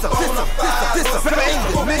 I'm a bonafide hustler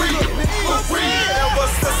for real, for real. Ever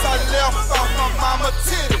since I left off my mama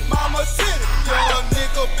titty, young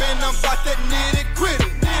nigga been about that nitty gritty.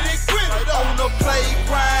 On the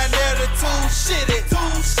playground, attitude shitty.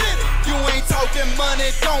 You ain't talking money,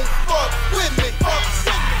 don't fuck with me.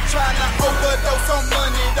 Tryna overdose on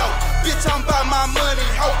money though. Bitch, I'm by my money.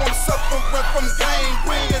 Oh, I'm suffering from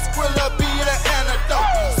gangrene. Skrilla be the antidote.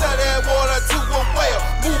 Sell that water to a whale.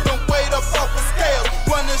 Moving weight up off a scale.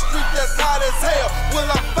 Run the street that's hot as hell. Will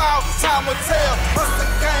I fall? Time will tell. Hustle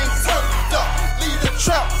gang turned up. Leave the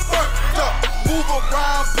trap burnt up. Move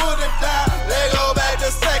around, put it down. Let go back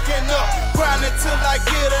to stacking up. Grind it till I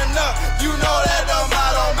get enough. You know that the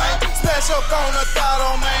motto, man. Smash up on the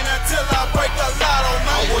throttle, man, until I break the lotto,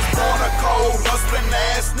 man. I was born a cold, hustling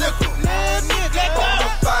ass nigga.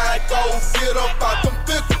 Bonafide, go get up out them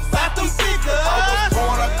figures. I was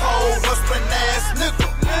born a cold, hustling ass nigga.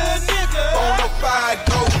 Bonafide,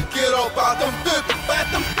 go get up out them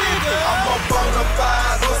figures. I'm a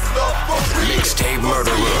bonafide hustler for real. Mixtape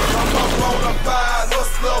murderer. I'm a bonafide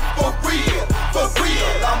hustler for real, for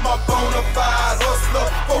real. I'm a bonafide hustler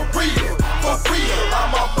for real, for real.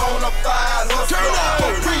 I'm a bonafide hustler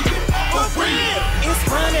for real, for real. It's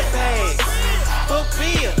money bags, for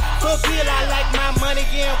real, for real. I like my money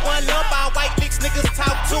getting one up. All white licks niggas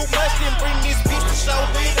talk too much, then bring this bitch to show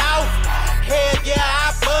it off. Hell yeah,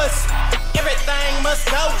 I bust. Everything must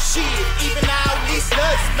go, shit, even all these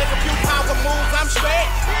nuts. Make a few power moves, I'm straight.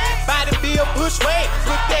 Body bill, push weight.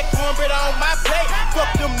 Put that cornbread on my plate. Fuck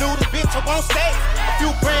them noodles, bitch, I won't stay. A few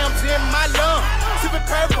grams in my lung. Sippin'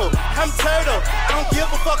 purple, I'm turtle. I don't give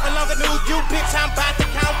a fuck how long I knew you, bitch. I'm about to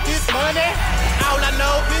count this money. All I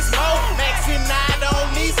know is more. Maxing out on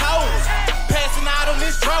these hoes. Passing out on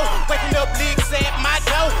this dro. Waking up licks at my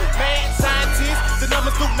door. Mad scientist, the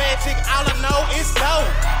numbers do magic. All I know is dope.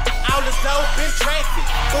 All is dope in traffic.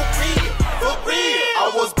 For real, for real. I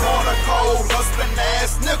was born a cold, hustling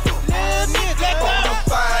ass nigga.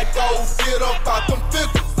 Bonafide, go get up out them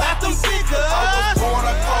figures. I was born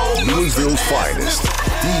a cold, Louisville's finest,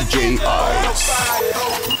 DJ Ice. Bonafide, go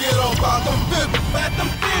get up out them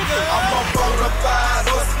figures. I'm a bonafide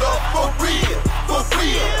hustler for real, for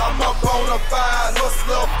real. I'm a bonafide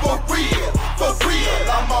hustler for real, for real.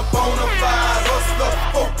 I'm a bonafide hustler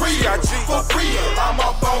for real, for real. I'm a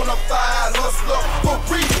bonafide hustler for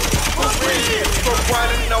real, for real. From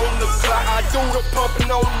riding on the clock, I do the pumping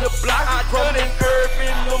on the block. I done an herb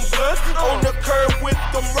in them blunts, on the curb with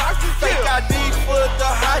them rocks. Think I need for the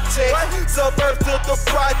hot check, suburbs to the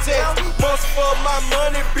projects. Must for my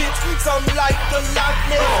money, bitch, something like the Loch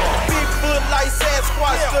Ness. Bigfoot like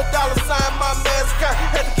Sasquatch, the dollar sign my mascot.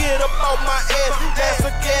 Had to get up on my ass, gas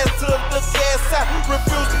the gas till the gas out.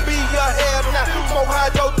 Refuse to be a head now, smoke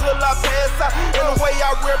hydro till I pass out. And the way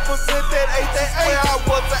I represent that 8 where I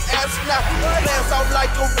was an astronaut. Blast out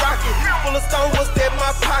like a rocket, full of stone was in my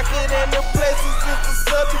pocket. And the places is the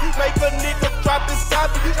subject, make a nigga drop his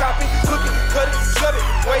topic. Chop it, cook it, cut it, shove it.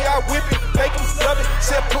 Way I whip it, make him stub it.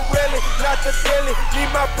 Chef Pirelli, not the deli. Need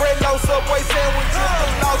my bread low, Subway sandwiches. The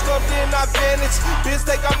lost up, then I vanish. Bitch,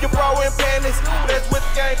 take off your bra and panties. Let's with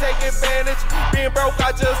the gang, take advantage. Being broke,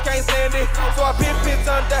 I just can't stand it. So I pin pits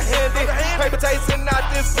underhanded. Paper tasting, not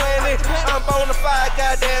this planet. I'm bonafide,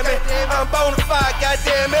 goddammit. I'm bonafide,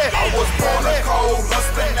 goddammit. I was born a cold,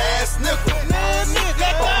 hustling ass nigga.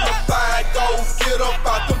 Bonafide, go get up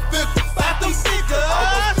out them figures. I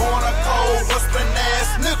was born a cold, hustling ass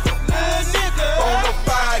nigga.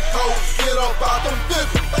 Bonafide, go get up out them figures.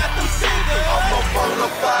 I'm a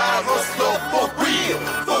bonafide hustler for real,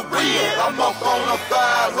 for real. I'm a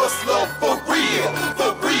bonafide hustler for real,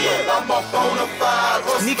 for real. I'm a bonafide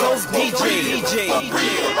hustler Nico's for real, for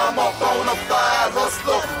real. I'm a bonafide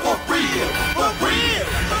hustler for real, for real.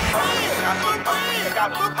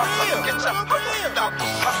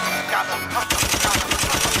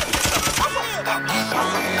 Ladies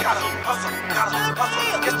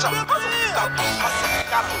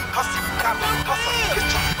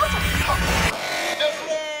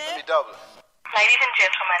and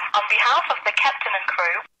gentlemen, on behalf of the captain and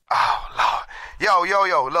crew. Oh, Lord.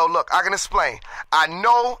 Look, I can explain. I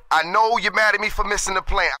know you're mad at me for missing the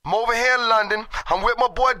plane. I'm over here in London. I'm with my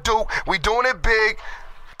boy Duke. We doing it big.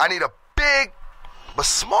 I need a big but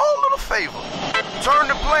small little favor. Turn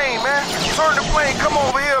the plane, man. Turn the plane. Come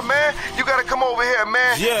over here, man. You gotta come over here,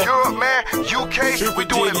 man. Yeah. Europe, man. UK. We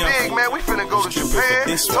doing it big, man. We finna go to Japan,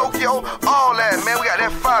 Tokyo, all that, man. We got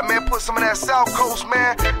that fire, man. Put some of that South Coast,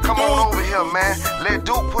 man. Come on over here, man. Let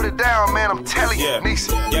Duke put it down, man. I'm telling you,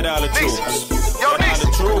 Nisa. Get out of Nisa. troops. Yo, Nisa.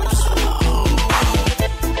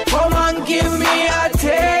 Come on, give me a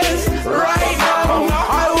taste right now.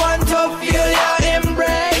 I want to feel your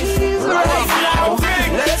embrace right now.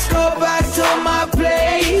 Let's go back to my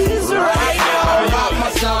place right now. Rock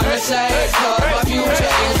my son and say, cause my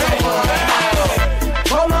future is over.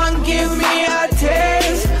 Come on, give me a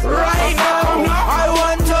taste right now. I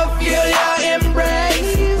want to feel your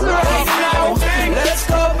embrace right now. Let's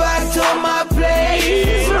go back to my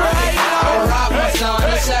place right now. Rock my son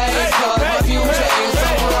and say, cause my future is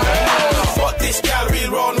over. Fuck this gallery,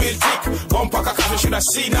 roll real thick. One pack of coffee should have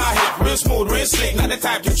seen her hit. Real smooth, real slick, not the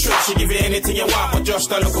type to trick. She give you anything you want, but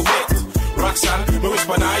just a look a bit. Roxanne, me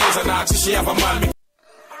whisper in her ears and ask if she have a man.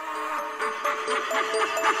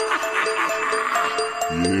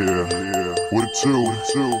 Yeah. What it do?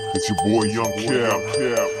 It's your boy Young Cap.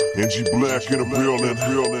 NG Black in the building.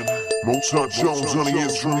 Mozart Jones on the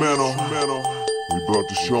instrumental. We about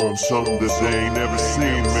to show them something that they ain't never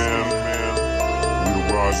seen, man. We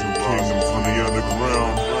the rising kingdom from the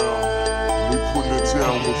underground. We putting it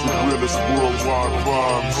down with the realest worldwide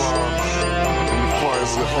vibes. From the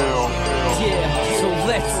fires of hell. Yeah, so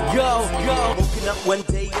let's go. Woken up one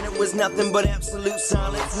day and it was nothing but absolute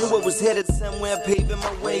silence. Knew I was headed somewhere, paving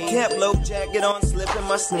my way. Kept low jacket on, slipping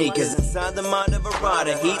my sneakers. Inside the mind of a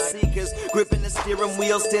rider, heat seekers. Gripping the steering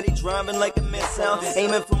wheel, steady driving like a missile.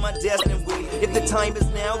 Aiming for my destiny. If the time is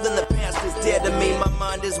now, then the past is dead to me. My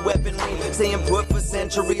mind is weaponry, staying put for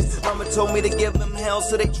centuries. Mama told me to give them hell,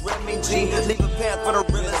 so they dread me, G. Leave a path for the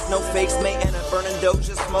realest, no fakes, mate. And a burning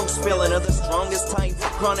doja, smoke spilling of the strongest type.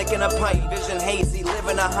 Chronic in a pipe, vision hazy,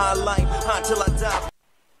 living a high life, hot till I die.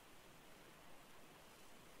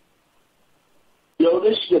 Yo,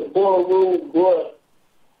 this is your boy, Rude Boy,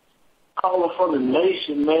 calling from the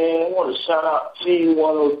nation, man. I want to shout out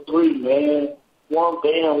T103, man. One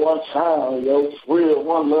band, one time, yo, for real,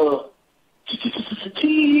 one love.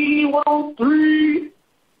 T103,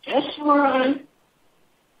 that's right.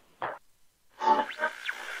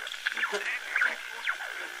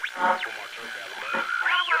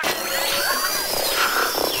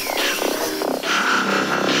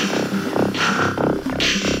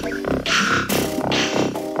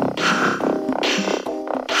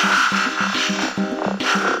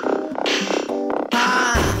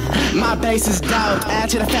 My bass is dope, add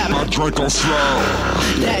to the fat. My drink on slow.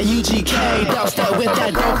 That UGK, dosed up with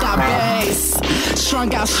that doped out bass.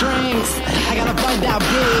 Strung out strings, I got a bugged out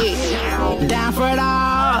beat. Down for it all,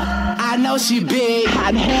 I know she big.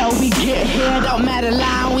 How the hell we get here, don't matter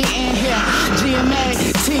line, we in here. GMA,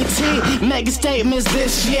 TT, making statements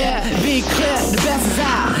this year. Be clear, the best is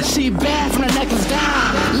out. She bad from the necklace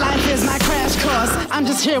down. Life is my crash course, I'm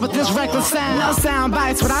just here with this reckless sound. No sound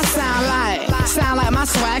bites, what I sound like. Sound like my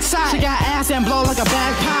swag side. She got ass and blow like a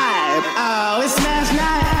bagpipe. Oh, it's smash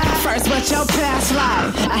night. First, what your past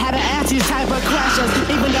like? I had to ask these type of questions,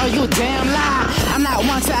 even though you damn lie. I'm not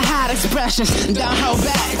one to hide expressions. Don't hold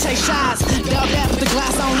back, take shots. Double back with the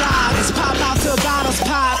glass on rock. It's pop out till bottles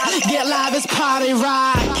pop. Get live, it's party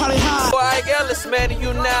rock. Party hard. Alright, Ellis, man, and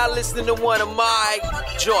you now listening to one of my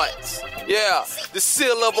joints. Yeah, the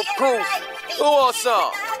seal of approval. Who wants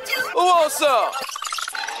some? Who wants some?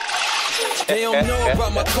 They don't know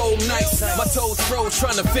about my cold nights. My toes froze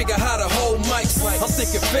trying to figure how to hold mics. I'm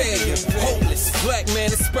thinking failure, hopeless. Black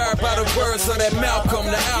man inspired by the words of that Malcolm.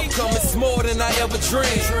 The outcome is more than I ever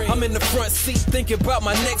dreamed. I'm in the front seat thinking about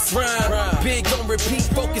my next rhyme. Big on repeat,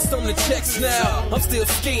 focused on the checks now. I'm still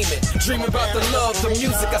scheming, dreaming about the love, the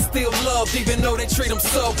music I still love, even though they treat them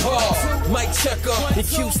subpar. Mike checker, and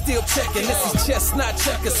Q still checking. This is chestnut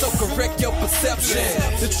checker, so correct your perception.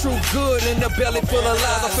 The true good in the belly full of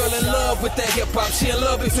lies. I fell in love with that hip-hop, she in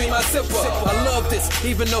love between my zipper. I love this,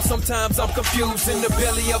 even though sometimes I'm confused. In the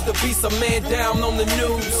belly of the beast, a man down on the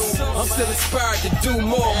news. I'm still inspired to do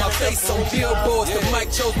more. My face on billboards, the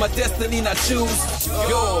mic chose my destiny, not choose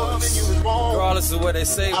yours. Regardless of what they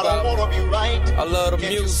say about me, I love the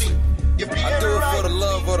music. I do it for the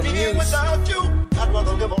love of the music.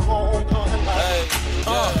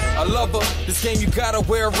 I love her. This game you gotta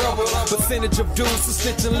wear rubber. Percentage of dudes who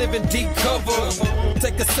snitch and live in deep cover.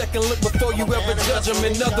 Take a second look before you ever judge them.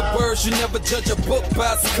 In other words, you never judge a book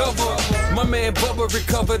by its cover. My man Bubba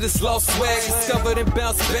recovered his lost swag, discovered and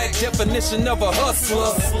bounced back. Definition of a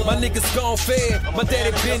hustler. My niggas gone fed. My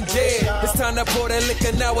daddy been dead. It's time to pour that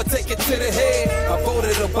liquor now. I take it to the head. I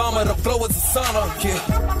voted Obama. The flow is a sauna.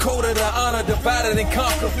 Yeah, coded the honor, divided and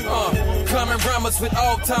conquer. Common rhymers with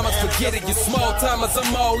all timers. Forget it, you small timers.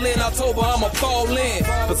 I'm all in. October, I'ma fall in.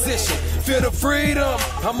 Position, feel the freedom.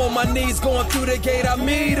 I'm on my knees going through the gate. I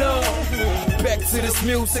meet them. Back to this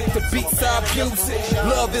music, the beats I abuse it.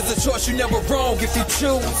 Love is a choice, you never wrong if you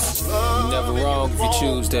choose. You never wrong if you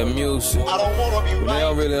choose that music. They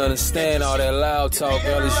don't really understand all that loud talk,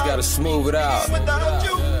 girl. At least you gotta smooth it out.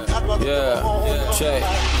 Yeah, check.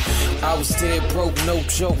 I was dead broke, no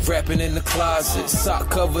joke, rapping in the closet. Sock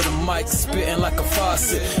cover the mic, spitting like a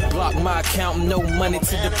faucet. Block my account, no money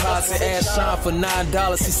to deposit. Asked Sean for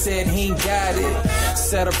 $9, he said he ain't got it.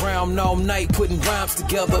 Sat around all night putting rhymes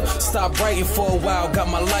together. Stopped writing for a while, got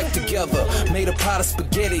my life together. Made a pot of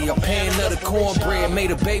spaghetti, a pan of the cornbread. Made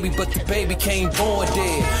a baby, but the baby came born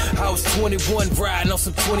dead. I was 21, riding on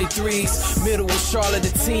some 23s. Middle was Charlotte, the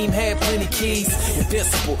team had plenty keys.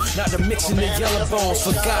 Invincible, not to mention the yellow bones.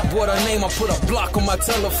 Forgot what her name, I put a block on my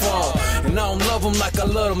telephone. And I don't love them like I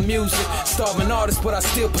love the music. Starving artist, but I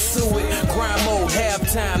still pursue it. Grind mode,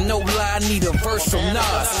 halftime, no lie, I need a verse from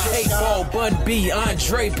Nas. 8 Ball, Bun B,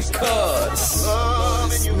 Andre, because I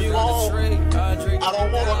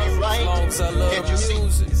don't wanna be right. Can't you see?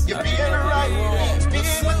 You're being right.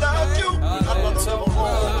 Being without you. I love the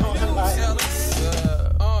world.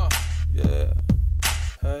 Yeah.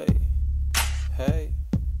 Hey. Hey.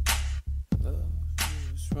 Love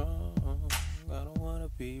is wrong. I don't wanna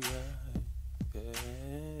be right. Yeah.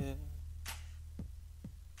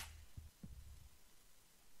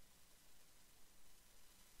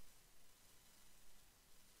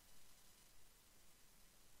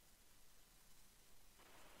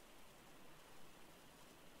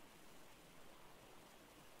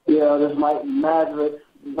 Yeah, this Mike Maverick,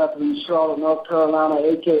 about to be Charlotte, North Carolina,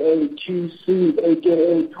 a.k.a. QC,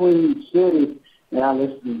 a.k.a. Queen City. Now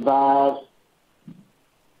this is Vibes.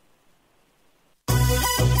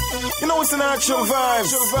 You know it's an actual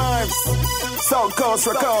vibes. South Coast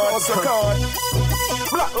record.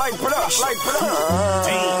 Black Light Production. Tight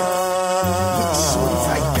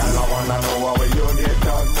gal, I wanna know where you get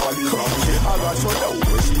that body from. I got to know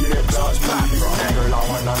where she get that body from. Girl, I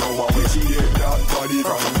wanna know where she get that body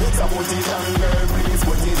from. So put it on there, please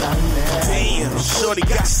put it on there. Damn, shorty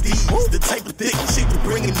got steez. The type of thick chick to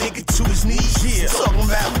bring a nigga to his knees. Yeah, talking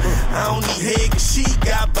about I don't need head cause she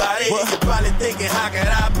got body. You're probably thinking how could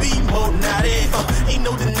I be more than that? Ain't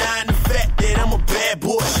no denying the fact that I'm a bad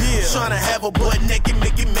boy. Yeah. Trying to have a butt naked,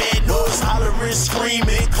 making mad noise, hollering,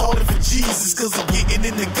 screaming, calling for Jesus, cause I'm getting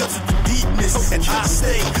in the guts with the deepness. And I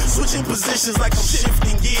stay switching positions like I'm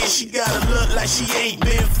shifting gears. She gotta look like she ain't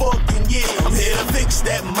been fucking yet. I'm here to fix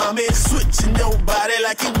that, mommy. Switching nobody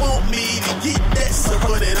like you want me to get that. So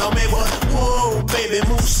put it on me, but whoa, baby,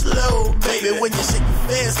 move slow, baby. When you shake your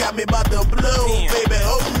fast, got me about to blow, baby.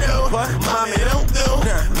 Oh no, mommy, don't go.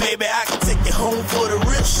 Maybe I can take you home for the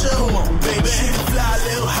real show, baby. Fly a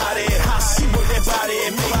little hottie, how she work that body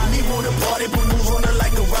and make me wanna party, but move on her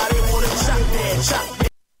like a body, wanna chop that.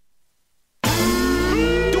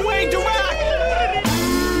 Dwayne Durant.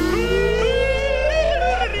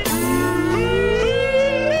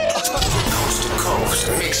 Coast to coast,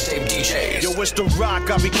 mixtape DJs. Yo, it's The Rock,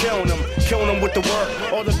 I be killing them with the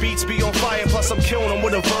work. All the beats be on fire, plus I'm killing them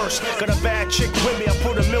with a verse. Got a bad chick with me, I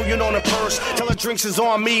put $1 million on her purse. Tell her drinks is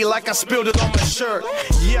on me like I spilled it on my shirt.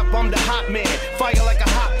 Yep, I'm the hot man, fire like a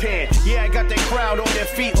hot pan. Yeah, I got that crowd on their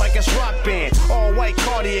feet like it's rock band. All white,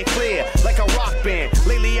 Cartier clear, like a rock band.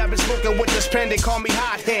 Lately I've been smoking with this pen, they call me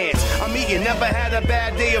Hot Hands. I'm eating, never had a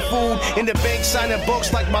bad day of food. In the bank signing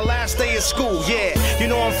books like my last day of school. Yeah, you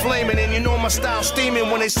know I'm flaming and you know my style steaming.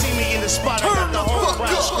 When they see me in the spot, I got the whole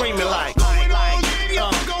crowd screaming like.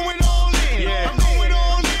 I'm going all in. Yeah. I'm going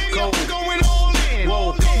all in. Go. I'm going all in.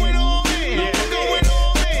 Whoa. I'm going all in. Yeah. I'm going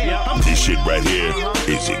all in. This shit right here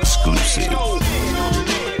is exclusive.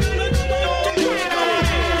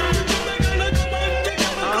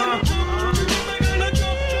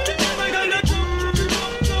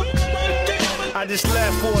 I just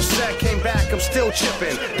left for a sec, came back, I'm still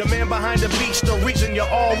chipping. The man behind the beats, the reason you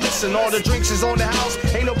all listen. All the drinks is on the house,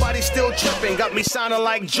 ain't nobody still tripping. Got me sounding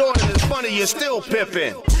like Jordan, it's funny, you're still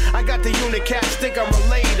pippin'. I got the unit cats think I'm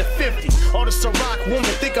related to 50. All the Ciroc women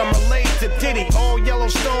think I'm related to Diddy. All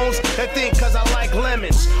Yellowstones, they think cause I like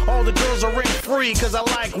lemons. All the girls are rent-free cause I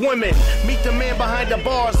like women. Meet the man behind the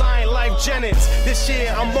bars, I ain't Life Jennings. This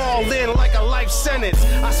year I'm all in like a life sentence.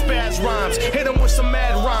 I spaz rhymes, hit him with some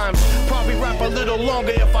mad rhymes. Probably rap a little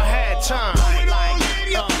longer if I had time. I'm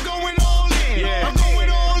going all in. Yeah. I'm going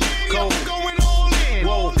all in. Go. I'm going all in.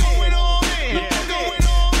 Whoa. I'm going all in. Yeah. I'm going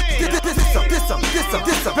all in.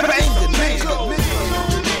 This a bang man. Let's go.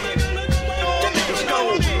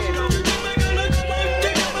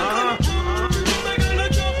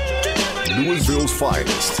 Louisville's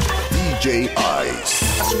finest, DJ Ice.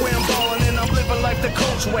 I swear I'm ballin' and I'm living life the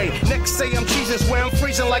coach way. Next say I'm Jesus where I'm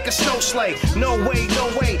freezing like a snow sleigh. No way, no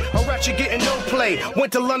way, a ratchet getting no play.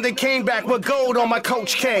 Went to London, came back with gold on my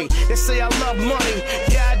Coach K. They say I love money,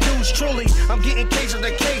 yeah I do's truly. I'm getting case of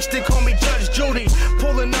the case, they call me Judge Judy.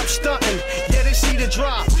 Pulling up, stunting, yeah they see the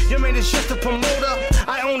drop. Your man is just a promoter,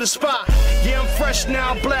 I own the spot. Yeah I'm fresh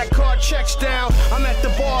now, black card checks down. I'm at the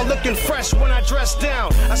bar looking fresh when I dress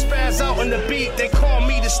down. I spaz out on the beat, they call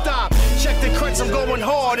me to stop. Check the credits, I'm going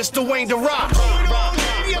hard, it's the Wayne to rock. I'm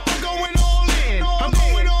going all in. I'm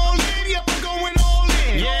going all in. Yep, I'm going all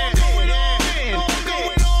in. Yeah. I'm going all in. I'm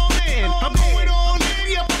going all in. I'm going all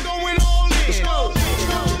in. Yep, I'm going all in. Let's go.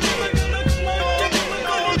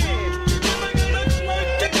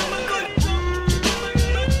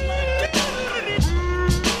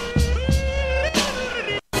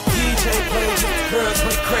 DJ plays with the girls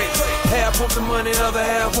went crazy. Half on the money, other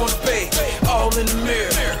half on the bay. All in the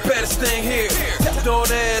mirror, baddest thing here. Tapped on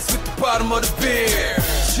the ass with the bottom of the beer.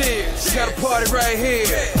 Cheers, got a party right here.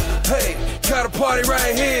 Hey, got a party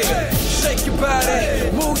right here. Shake your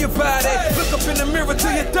body, move your body. Look up in the mirror, do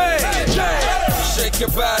your thing. Shake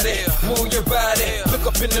your body, move your body. Look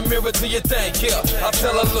up in the mirror, do your thing. Yeah, I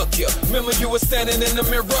tell her, look here. Remember you were standing in the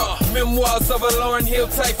mirror. Memoirs of a Lauryn Hill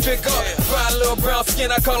type figure. Fine little brown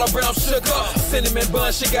skin, I call her brown sugar. Cinnamon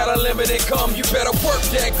bun, she got a limited income. You better work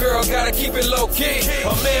that girl, gotta keep it low key.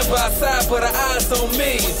 A man by side, but her eyes on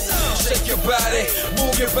me. Shake your body,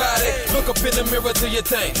 move your body. Look up in the mirror, do your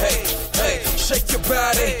thing. Hey, hey, shake your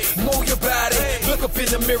body, move your body. Look up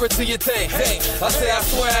in the mirror, do your thing. Hey, I say I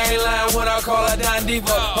swear I ain't lying when I call her Don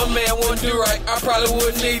Diva. A man wouldn't do right, I probably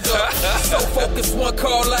wouldn't either. So focused, one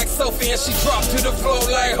call like Sophie, and she dropped to the floor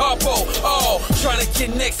like Harpo. Oh, trying to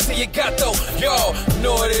get next to your gato. Yo,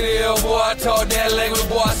 know what it is, boy. I taught that language,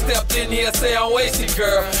 boy. I stepped in here, say I'm wasted,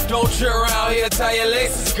 girl. Don't you around here, tie your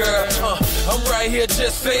laces, girl. I'm right here,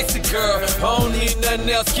 just face it, girl. I don't need nothing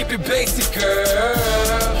else, keep it basic, girl.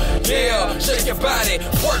 Yeah, shake your body,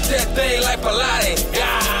 work that thing like Pilates.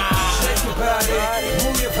 Yeah. Shake your body,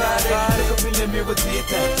 move your body. Look up in the mirror, do your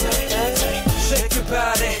thing. Shake your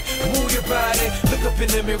body, move your body. Look up in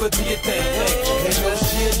the mirror, do your thing. Hey, yo,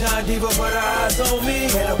 she a Don Diva, but her eyes on me.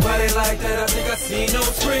 Ain't a body like that, I think I seen no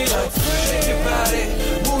screen. Shake your body,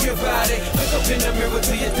 move your body. Look up in the mirror,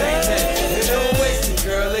 do your thing. Hey, don't waste it,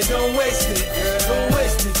 girl, they don't waste it. Don't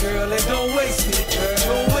waste it, girl, they don't waste it.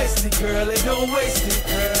 Don't waste it, girl, they don't waste it.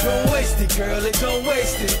 Don't waste it, girl, they don't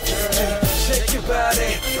waste it. Hey, shake your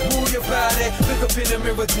body, move your body. Look up in the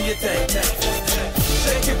mirror, do your thing.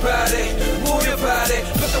 Shake your body, move your body.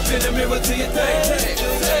 Look up in the mirror, do your thing.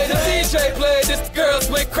 Hey, the DJ played this, the girls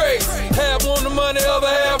went crazy. Half on the money, other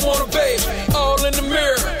half on the baby. All in the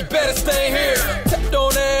mirror, the baddest thing here. Tapped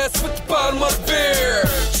on the ass with the bottom of the beer.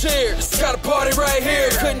 Cheers, got a party right here.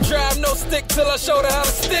 Couldn't drive no stick till I showed her how to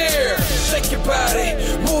steer. Shake your body,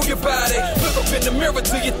 move your body. Look up in the mirror,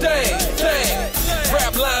 do your thing.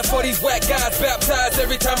 Rap lines for these whack guys baptized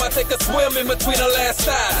every time I take a swim in between the last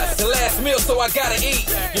thighs. The last meal, so I gotta eat.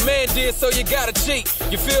 Your man did, so you gotta cheat.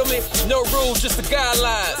 You feel me? No rules, just the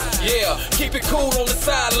guidelines. Yeah, keep it cool on the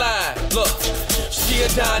sideline. Look, she a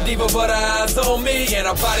Don Diva, but her eyes on me. And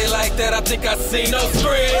a body like that, I think I see no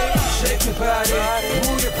screen. Shake your body,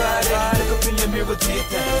 move your body. Look up in the mirror, do your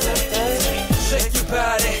thing. Shake your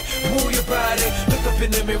body, move your body. Look up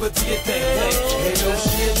in the mirror, do your thing. Hey, yo,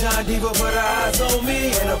 she a Don Diva, but her eyes on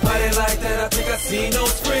me. And a body like that, I think I see no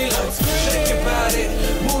screen. Shake your body,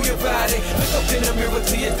 move your body. Look up in the mirror,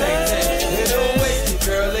 do your thing. Hey, don't waste it,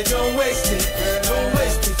 girl, they don't waste it. Don't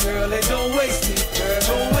waste it, girl, they don't waste it.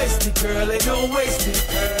 Don't waste it, girl, they don't waste it.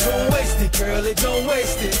 Don't waste it, girl, they don't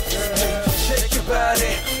waste it. Hey, shake your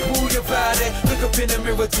body, move your body. Look up in the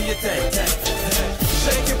mirror, do your thing.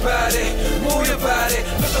 Shake your body, move your body.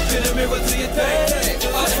 Look up in the mirror, do your thing.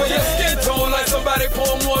 Ask for your skin tone like somebody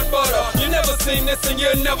pouring one butter. You never seen this and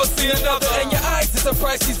you'll never see another. And your eyes is a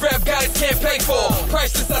price these rap guys can't pay for.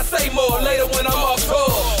 Priceless, I say more later when I'm off tour.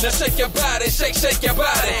 Now shake your body, shake your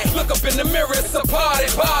body. Look up in the mirror, it's a party.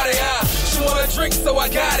 She wanna drink, so I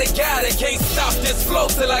got it. got it. Can't stop this flow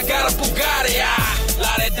till I got a Bugatti.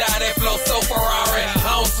 La da da, that flow so Ferrari.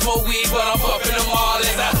 I don't smoke weed, but I'm bumping them all.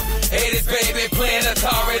 Hey, this baby playing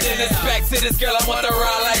Atari. Then it's back to this girl, I want to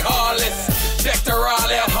ride like Harless. Back to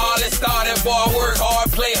Raleigh, Harless started. Ball work hard,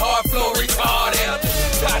 play hard, flow retarded.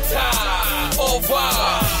 Ta-ta, over,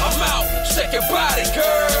 I'm out. Shake your body,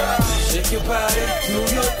 girl. Shake your body, do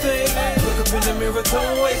your thing. Look up in the mirror,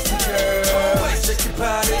 don't waste it, girl. Shake your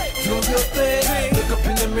body, do your thing. Look up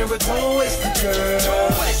in the mirror, don't waste it, girl.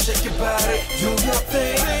 Shake your body, do your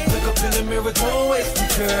thing. Look up in the mirror, don't waste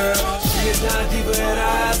it, girl. She a Donna Diva, had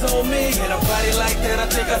eyes on me, and a body like that, I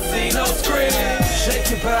think I see no screen.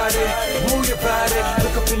 Shake your body, move your body.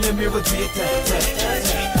 Look up in the mirror, do your thing.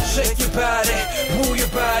 Shake your body, move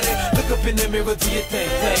your body. Look up in the mirror, do your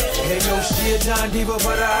thing. Hey yo, she a Donna Diva,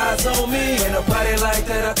 but her eyes on me, and a body like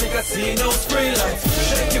that, I think I see no screen light.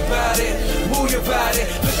 Shake your body, move your body.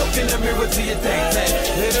 Look up in the mirror, do your thing.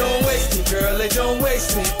 They don't waste it, girl, they don't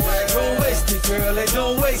waste it. Don't waste it, girl, they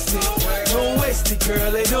don't waste it. Don't waste it,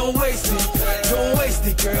 girl, they don't waste it. Don't waste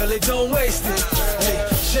it, girl, they don't waste it. Hey,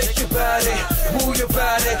 shake your body, move your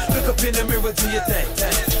body. Look up in the mirror, do your thing.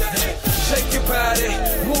 Shake your body,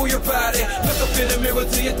 move your body. Look up in the mirror,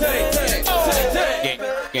 do your thing.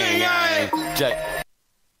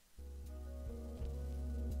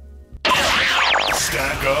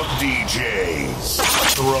 Stack up DJs,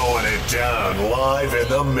 throwing it down live in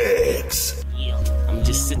the mix. I'm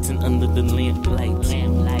just sitting under the lamplight,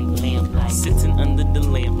 sitting under the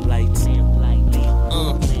lamplight,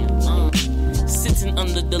 sitting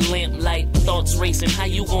under the lamplight, thoughts racing. How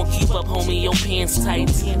you gon' keep up, homie? Your pants tight.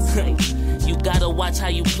 You gotta watch how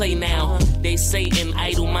you play now. They say an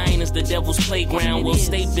idle mind is the devil's playground. Well,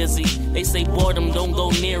 stay busy. They say boredom, don't go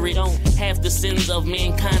near it. Half the sins of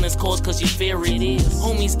mankind is caused cause you fear it.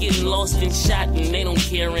 Homies getting lost and shot and they don't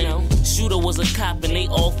care. Shooter was a cop and they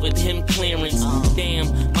offered him clearance. Damn,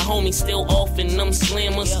 my homie still off in them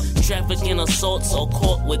slammers. Trafficking assaults or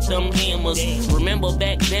caught with them hammers. Remember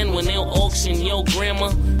back then when they'll auction your grandma?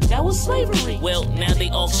 That was slavery. Well, now they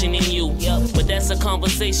auctioning you. But that's a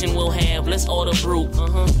conversation we'll have. Let's order brew.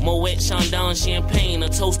 Moet, Chandon, champagne, a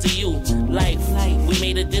toast to you. Life, we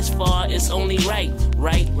made it this far, it's only right.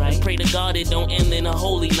 Pray to God it don't end in a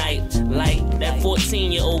holy night. Like that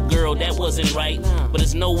 14-year-old girl, that wasn't right. But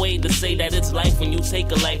there's no way to say that it's life when you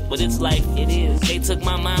take a life, but it's life. It is. They took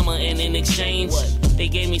my mama and in exchange, they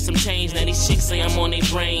gave me some change. Now these chicks say I'm on their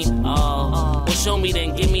brain. Well, show me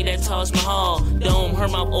then, give me that Taj Mahal dome. Her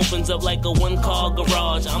mouth opens up like a one-car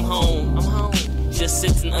garage. I'm home. Just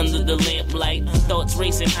sitting under the lamplight, thoughts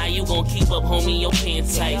racing. How you gon' keep up, homie? Your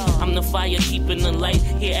pants tight. I'm the fire keeping the light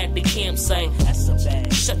here at the campsite. That's a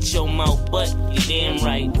bad. Shut your mouth, but you damn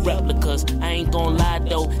right. Replicas, I ain't gon' lie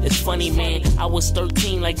though. It's funny, man. I was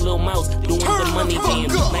 13 like Lil Mouse doing the money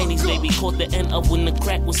dance. 90s baby caught the end up when the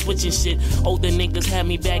crack was switching shit. Older niggas had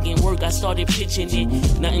me bagging work. I started pitching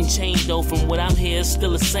it. Nothing changed though. From what I'm here,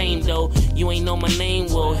 still the same though. You ain't know my name,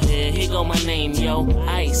 well here go my name, yo.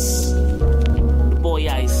 Ice. Boy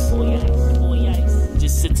Ice,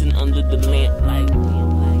 just sitting under the lamplight.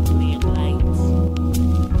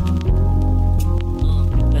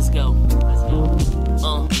 Let's go.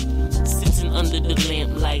 Sitting under the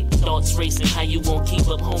lamplight, thoughts racing. How you gon' keep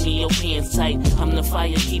up, homie? Your pants tight. I'm the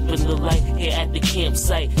fire keeping the light here at the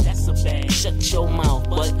campsite. That's a bad. Shut your mouth,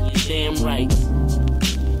 but you damn right.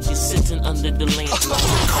 Just sitting under the lamplight.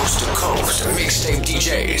 Coast to coast, mixtape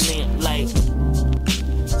DJs.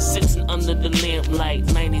 Sitting under the lamplight,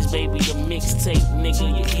 90s baby, the mixtape, nigga,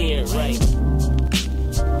 you hear it right.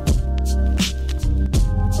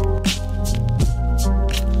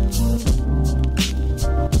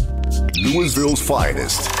 Louisville's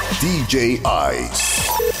finest, DJ Ice.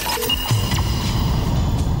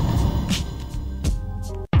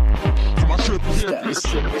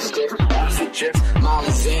 Acid drips,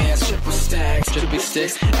 Molly's ass, triple stacks, triple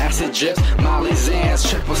sticks. Acid drips, Molly's ass,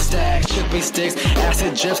 triple stacks, triple sticks.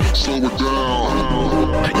 Acid drips, slow it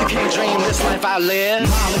down. You can't dream this life I live.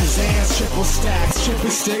 Molly's ass, triple stacks, triple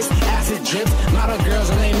sticks. Acid drips, model girls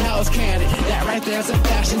and they nose candy. That right there's a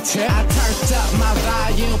fashion tip. I turned up my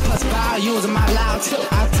volume plus volumes in my loud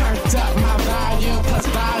tip. I turned up my volume plus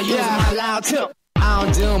volumes in my loud tip. I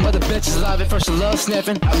don't do them, but the bitches love it. First a little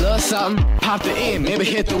sniffing, I love something. Pop the end, maybe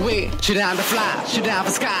hit the weed. She down to fly, she down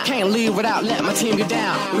for sky. Can't leave without letting my team get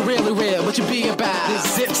down. We really real, what you be about?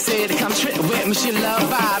 This Zip City, come trick with me, she love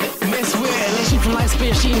Bobby. Miss Whitney, she from Light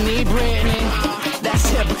Spear, she need Britney. That's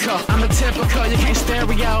typical, I'm a typical. You can't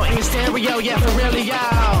stereo, ain't stereo, yeah, for really,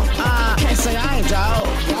 y'all. Can't say I ain't dope.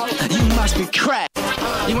 You must be cracked.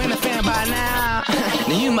 You ain't a fan by now.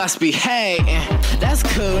 You must be hating. That's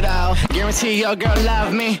cool though. Guarantee your girl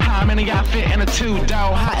love me. How many got fit in a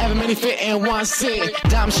two-door? However many fit in one sit.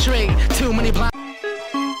 Dumb straight, too many blind.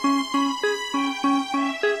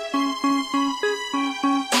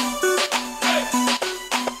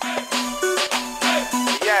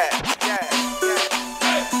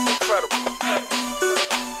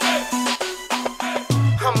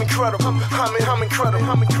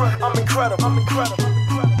 I'm incredible.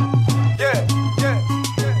 Yeah.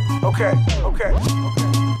 Okay.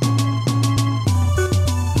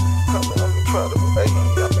 I'm incredible. Hey,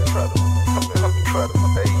 I'm incredible. I'm incredible.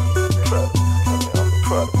 Hey, I'm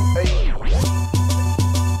incredible. Hey.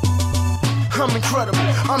 I'm incredible.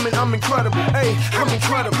 I'm incredible. Hey, I'm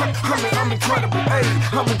incredible. I'm incredible. Hey,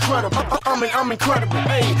 I'm incredible. I'm incredible.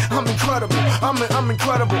 Hey, I'm incredible. I'm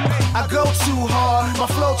incredible. I go too hard, my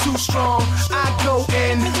flow too strong. I go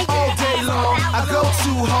in all day long. I go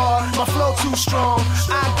too hard, my flow too strong.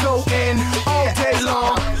 I go in all day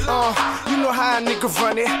long. You know how a nigga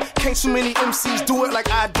run it. Can't too many MCs do it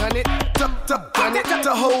like I done it. Done it.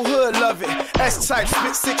 The whole hood love it. S-type,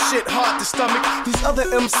 spit sick shit, hard to stomach. These other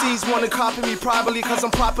MCs wanna copy me probably cause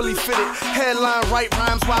I'm properly fitted. Headline, write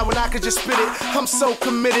rhymes, why when I could just spit it? I'm so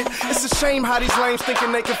committed. It's a shame how these lames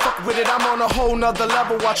thinking they can fuck with it. I'm on a whole nother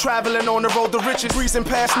level while traveling on the road to riches. Breezing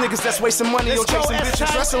past niggas that's wasting money on chasing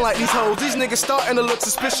bitches. Dressing like these hoes. These niggas starting to look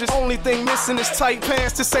suspicious. Only thing missing is tight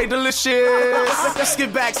pants to say delicious. Let's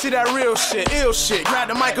get back to that real shit, ill shit. Grab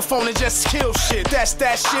the microphone and just kill shit. That's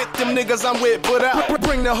that shit them niggas I'm with put out.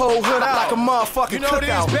 Bring the whole hood out like a motherfucking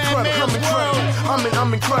cookout.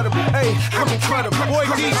 I'm incredible. Hey, I'm incredible. Boy,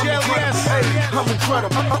 DJ, yes. Hey, I'm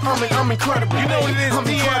incredible. I'm incredible. You know what it is, I'm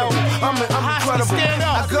incredible. I'm incredible.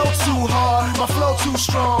 I go too hard, my flow too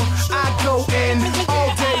strong. I go in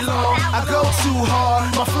all day long. I go too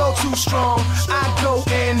hard, my flow too strong. I go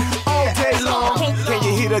in all day long. Can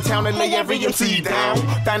you hear the town and lay every MC down?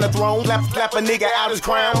 Find the throne, slap a nigga out his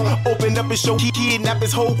crown. Open up his show, kidnap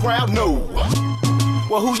his whole crowd. No.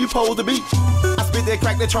 Well, who you supposed to be? I spit that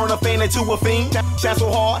crack that turn a fan into a fiend. Shine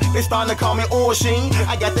so hard, they starting to call me Orsheen.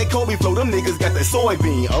 I got that Kobe flow, them niggas got that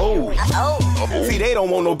soybean. Oh. See, they don't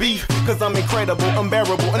want no beef, cause I'm incredible,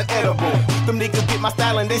 unbearable, unedible. Them niggas get my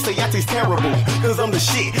style and they say I taste terrible. Cause I'm the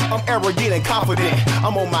shit, I'm arrogant and confident.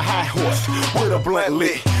 I'm on my high horse with a blunt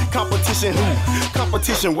lit. Competition who?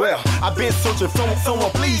 Competition well. I've been searching for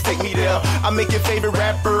someone, please take me there. I make your favorite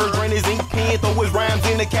rapper drain his ink pen, throw his rhymes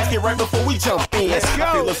in the casket right before we jump in. I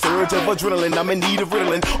feel a surge of adrenaline, I'm in need of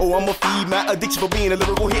Ritalin. Oh, I'ma feed my addiction for being a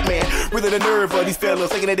lyrical hitman. Really the nerve of these fellas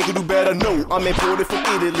thinking that they can do better. No, I'm imported from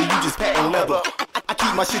Italy, you just patent leather. I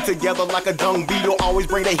keep my shit together like a dung beetle. Always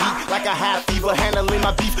bring the heat like a high fever. Handling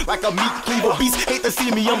my beef like a meat cleaver. Beast hate to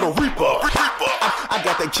see me, I'm the reaper. I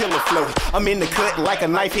got that killer flow. I'm in the cut like a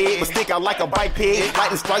knife head, but stick out like a biped.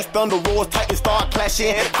 Lightning strikes, thunder roars, Titans start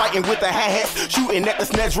clashing. Fighting with the hi-hat, shooting at the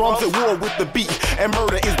snare drums. At war with the beat, and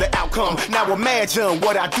murder is the outcome. Now imagine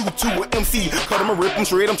what I do to an MC. Cut him and rip him,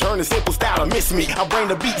 shred him, turn the simple style to miss me. I bring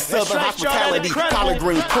the beat, southern hospitality. Collard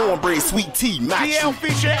greens, cornbread, sweet tea, match. I'm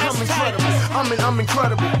incredible. I'm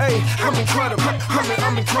incredible. Hey, I'm incredible.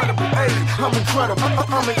 I'm incredible. Hey, I'm incredible.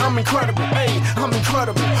 I'm incredible. Hey, I'm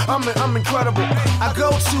incredible. I'm incredible. I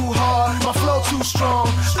go too hard, my flow too strong.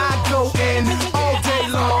 I go in all day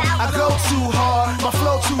long. I go too hard, my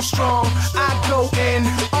flow too strong. I go in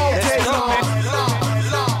all day long.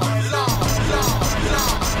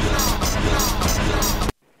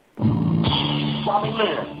 Bobby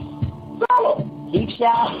Lynn. Solo. Keep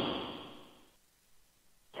shouting.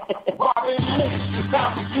 Bobby Lynn. It's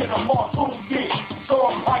time to get them off who did. So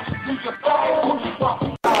I'm like to do your thing.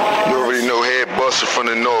 You already know head buster from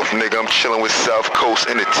the north, nigga. I'm chilling with South Coast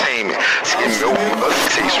Entertainment. Skin me open other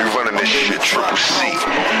takes, we running this shit triple C.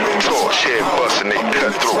 Torch, head bustin', they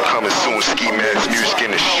cutthroat coming soon. Ski mask music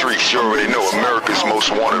in the streets. You already know America's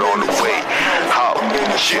most wanted on the way. Holla,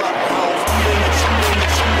 shit. I'm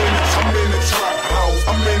in the trap house.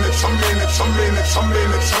 I'm in the trap house.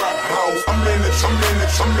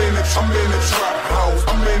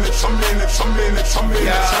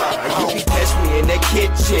 You can catch me in the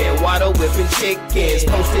kitchen, water whipping chickens.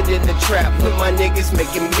 Posted in the trap with my niggas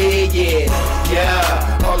making millions.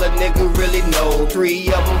 Yeah, all a nigga really know. 3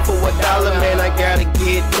 of them for $1, man, I gotta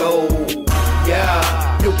get gold.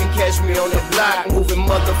 Yeah, you can catch me on the block, moving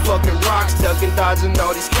motherfucking rocks, ducking, dodging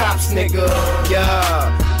all these cops, nigga.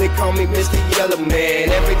 Yeah, they call me Mr. Yellow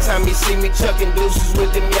Man. Every time you see me chucking deuces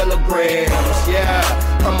with them yellow grams. Yeah,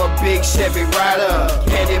 I'm a big Chevy rider,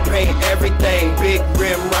 candy paint everything, big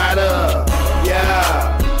rim rider.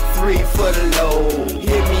 Yeah, 3 for the low.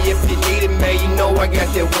 Hit me if you need it, man. You know I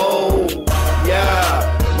got that whoa.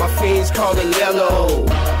 Yeah. My fiends call it Lello.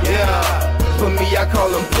 Yeah, for me I call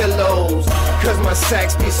them pillows. Cause my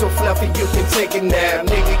sacks be so fluffy you can take a nap.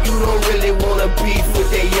 Nigga, you don't really wanna beef with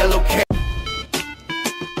that yellow cat.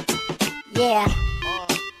 Yeah.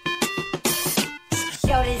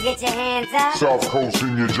 Shoulders, get your hands up. South Coast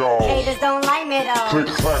in your jaw. Haters don't like me though. Click,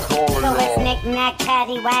 clack, all of So it's y'all. knick-knack,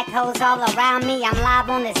 paddywhack, hoes all around me. I'm live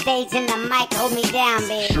on the stage and the mic hold me down,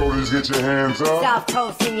 bitch. Shorties, get your hands up. South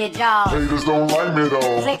Coast in your jaw. Haters don't like me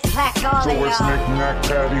though. Click, clack, all So of it's y'all. knick-knack,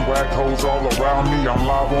 paddywhack, hoes all around me. I'm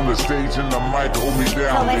live on the stage and the mic hold me So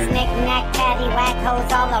down, it's bitch. knick-knack, paddywhack,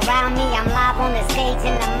 hoes all around me. I'm live on the stage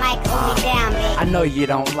and the mic hold me down, bitch. I know you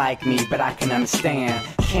don't like me, but I can understand.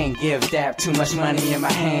 Can't give that too much money in my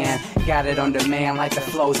hand. Got it on demand like the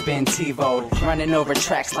flow's been TiVo. Running over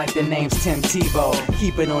tracks like the name's Tim Tebow.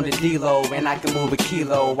 Keep it on the D-Lo and I can move a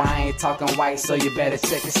kilo. I ain't talking white, so you better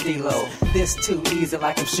check the stilo. This too easy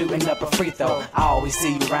like I'm shooting up a free throw. I always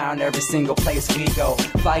see you around every single place we go.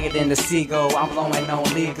 Fly it in the seagull, I'm blowing on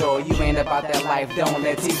legal. You ain't about that life, don't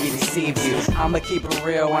let TV deceive you. I'ma keep it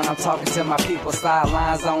real when I'm talking to my people.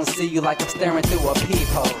 Sidelines, I don't see you like I'm staring through a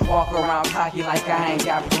peephole. Walk around cocky like I ain't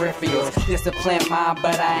got peripherals. Disciplined mind,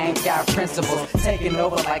 but I ain't got principles. Taking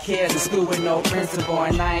over like kids in school with no principal.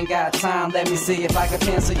 And I ain't got time, let me see if I can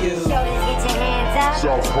pencil you. Shoulders, get your hands up.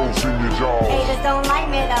 South Coast in your jaw. Haters don't like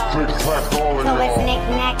me though. Click, clack, all of So it's y'all.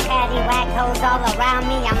 knick-knack, paddywhack, hoes all around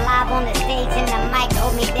me. I'm live on the stage and the mic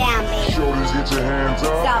hold me down, bitch. Shorties, get your hands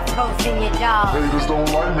up. South Coast in your jaw. Haters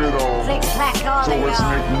don't like me though. Click, clack, all So of it's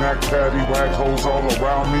y'all. knick-knack, paddywhack, hoes all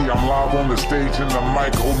around me. I'm live on the stage and the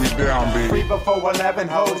mic hold me down, bitch. 3 before 11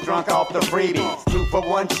 hoes drunk off the freebies. 2 for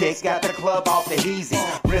 1 chicks got the club off the easy.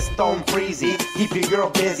 Wrist on freezy, keep your girl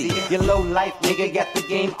busy. Your low life nigga got the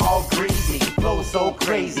game all greasy. Flow so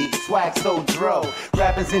crazy, swag so dro.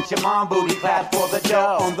 Rapping since your mom booty clap for the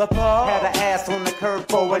dough. On the pole, had an ass on the curb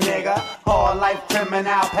for a nigga. Hard life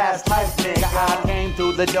criminal, past life nigga. I came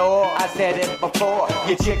through the door, I said it before.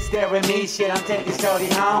 Your chick staring me, shit, I'm taking shorty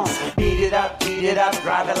home. Beat it up,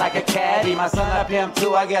 drive it like a caddy. My son up him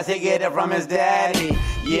too, I guess he get it from his daddy.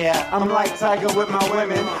 Yeah, I'm like Tiger with my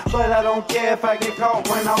women, but I don't care if I get caught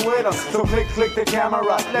when I'm with them. So click the camera,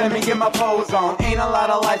 let me get my pose on. Ain't a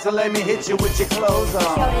lot of lights, so let me hit you with your clothes on.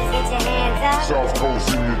 Shoulders, get your hands up. South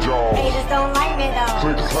Coast in your jaw. Haters don't like me though.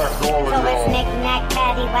 Click, clack, all of So it's y'all. knick-knack,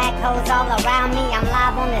 paddywhack, hoes all around me. I'm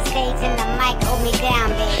live on the stage and the mic hold me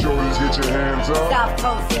down, bitch. Shorties, get your hands up. South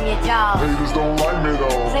Coast in your jaw. Haters don't like me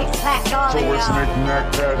though. Click, clack, all So of it's y'all.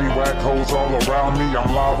 knick-knack, paddywhack, hoes all around me.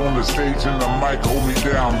 I'm live on the stage and the mic hold me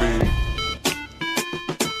down, bitch.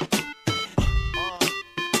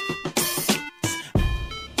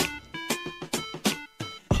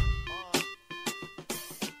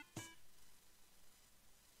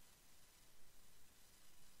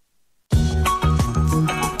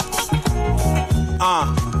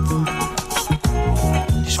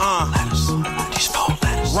 These four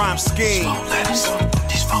letters. Rhyme scheme.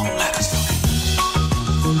 These four letters.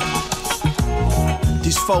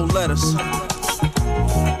 These four letters.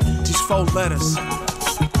 These four letters.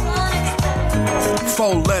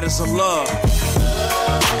 4 letters of love.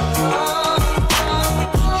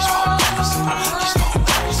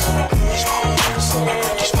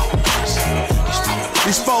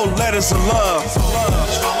 These 4 letters of love.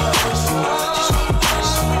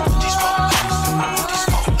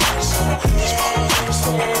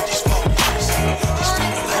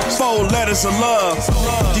 4 letters of love.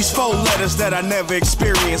 These 4 letters that I never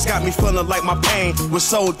experienced got me feeling like my pain was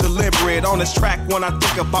so deliberate. On this track when I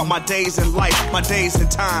think about my days in life, my days in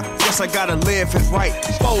time. Guess I gotta live and write.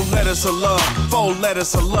 4 letters of love, 4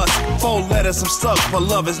 letters of lust, 4 letters I'm stuck, but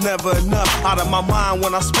love is never enough. Out of my mind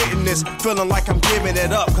when I'm spitting this, feeling like I'm giving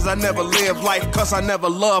it up. Cause I never live life, cause I never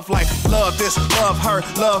love life. Love this, love her,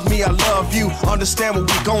 love me, I love you. Understand what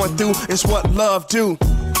we going through, it's what love do.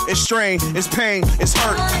 It's strain, it's pain, it's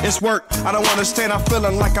hurt, it's work. I don't understand, I'm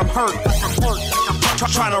feeling like I'm hurt.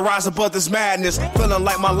 Trying to rise above this madness. Feeling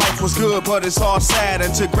like my life was good, but it's all sad.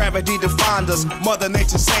 Until gravity defined us, Mother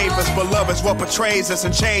Nature saved us. But love is what betrays us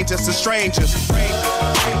and changes us to strangers.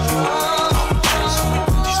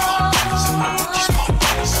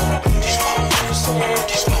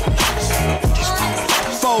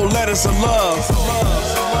 4 letters of love.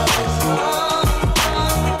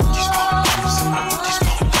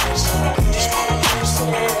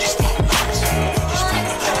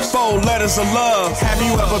 4 letters letters of love. Have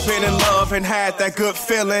you ever been in love and had that good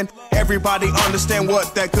feeling? Everybody understand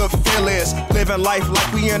what that good feel is. Living life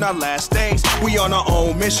like we in our last days. We on our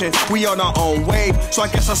own mission, we on our own wave. So I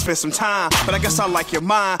guess I spent some time, but I guess I like your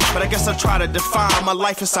mind. But I guess I try to define my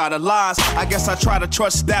life inside of lies. I guess I try to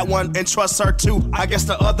trust that one and trust her too. I guess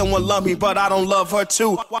the other one love me, but I don't love her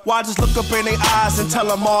too. Why just look up in their eyes and tell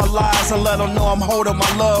them all lies and let them know I'm holding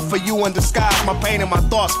my love for you in disguise. My pain and my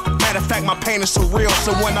thoughts, matter of fact, my pain is surreal.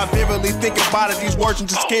 So when I vividly think about it, these words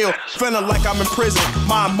just kill. Feeling like I'm in prison,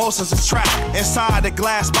 my emotions is trapped inside a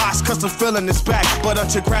glass box, cause the feeling is back. But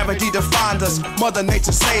until gravity defined us, Mother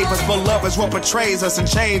Nature saved us. But love is what betrays us and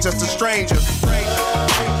changes us to strangers.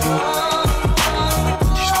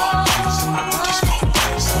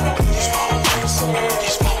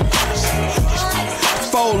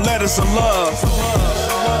 Four letters of love.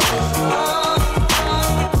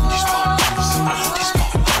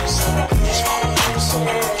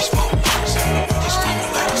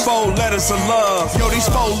 Four letters of love. Yo, these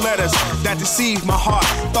four letters that deceived my heart.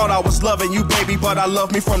 Thought I was loving you, baby, but I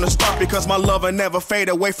love me from the start. Because my lover never fade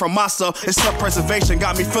away from myself. It's self-preservation,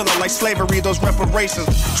 got me feeling like slavery, those reparations.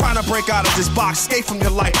 Trying to break out of this box, escape from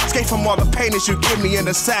your life, escape from all the pain that you give me in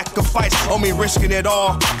the sacrifice. Oh, me risking it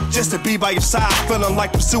all, just to be by your side. Feeling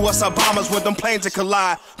like pursue us Obamas with them planes that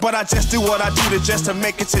collide. But I just do what I do just to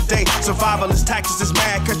make it today. Survivalist tactics is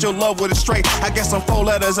mad, cause your love with it straight. I guess I'm four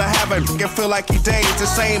letters of heaven, can feel like he days. The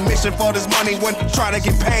same mission for this money when trying to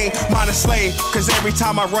get paid. Mine is slave, cause every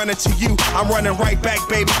time I run into you, I'm running right back,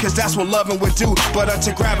 baby, cause that's what loving would do. But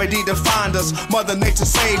until gravity defined us, Mother Nature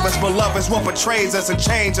saved us. But love is what betrays us and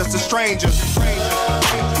changes us to strangers.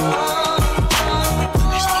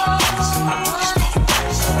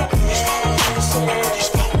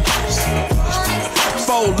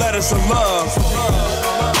 Four letters of love.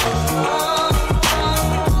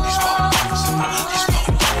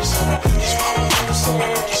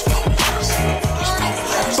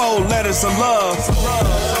 Four letters of love.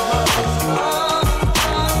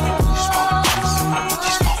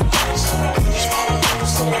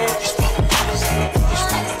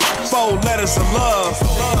 Four letters of love.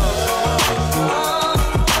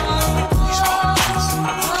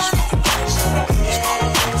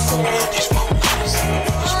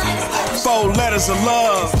 Four letters of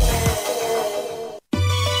love.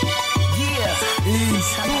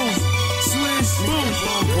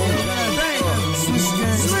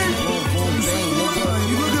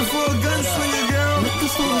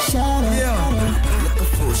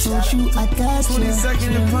 You, I got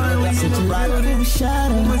 22nd and Pine, we in the building.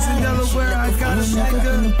 What's in Delaware, I got a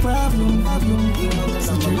nigga. Problem. I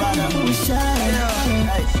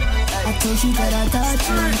told you that I got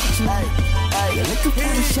you. You're looking for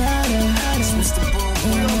a shadow.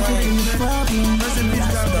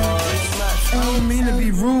 I don't mean to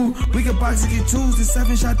be rude. We can box and get twos. The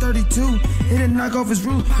 7-shot 32. Hit a knock off his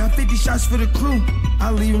roof. Got 50 shots for the crew.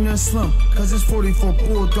 I'll leave him in a slump. Cause it's 44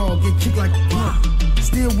 bulldog. Get kicked like a blunt.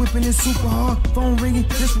 Still whipping it super hard, phone ringing,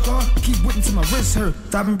 disregard. Keep whipping till my wrist hurt.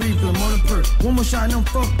 Stop and breathe, I'm on the perk. One more shot and I'm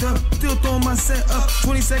fucked up. Still throwing my set up.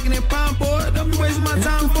 22nd and Pound, boy. Don't be wasting my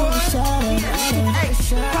time, boy. Hey,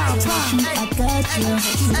 pop, pop. I got you.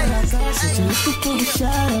 Since you're looking for a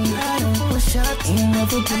shadow, ain't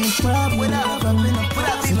never been a problem.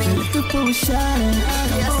 Since you're looking for a shadow,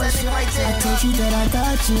 I told you that I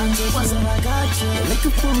got you. You're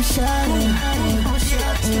looking for a shadow,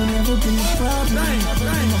 ain't never been a problem.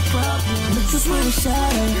 Looking for a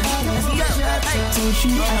shadow. Told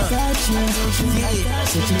you I got you.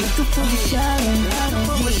 Said you looking for a shadow.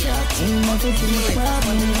 Ain't never been a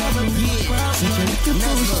problem. Said you looking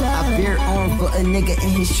for a shadow. I bear arm for a nigga in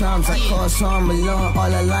his charms. I cause harm alone. All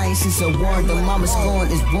alliances are warned. The mama's gone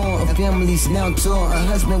is born. A family's now torn. A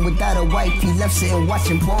husband without a wife. He left sitting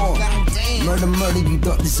watching porn. Murder, murder, you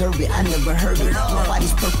don't deserve it. I never heard it.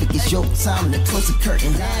 Nobody's perfect. It's your time to close the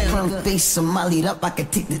curtain. Firm face, Somali'd up. I can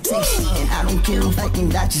take the taste. And I don't care who fucking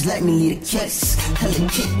that, just let me lead a case. Hella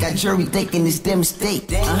kick, got jury thinking it's their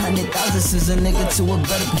mistake. 100,000 sends a nigga to a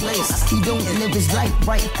better place. He don't live his life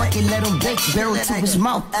right, fucking let him bake. Barrel to his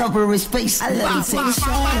mouth, cover his face. I let him take a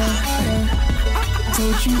shot.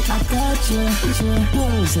 Told you I got you.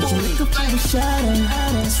 Said you looking for a shadow.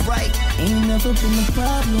 That's right. Ain't never been a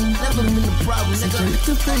problem. Never been a problem. Said you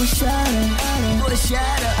looking for a shadow. For a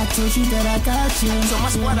shadow. I told you that I got you. So my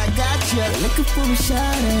squad, I got you. Looking for a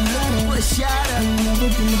shadow. For a shadow. Ain't never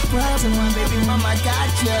been a problem. My baby mama, I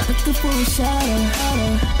got you. Looking for a shadow.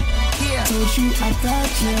 Yeah. Told you I got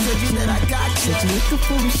you. Told you that I got you. Said you looking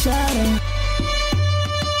for a shadow.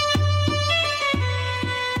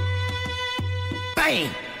 Bang!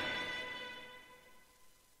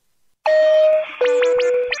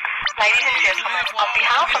 Ladies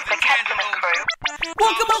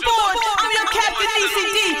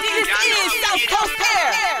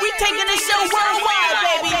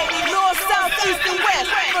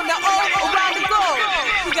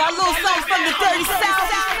from the dirty south.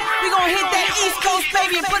 We gonna hit that East Coast,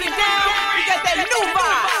 baby, and put it down. We got that new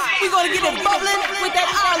vibe. We gonna get it bubbling with that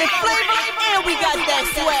olive flavor, and we got that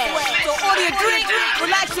swag. So order your drink,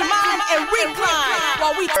 relax your mind, and recline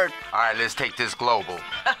while we. All right, let's take this global.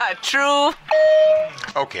 True.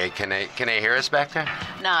 Okay, can they hear us back there?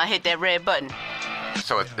 Nah, hit that red button.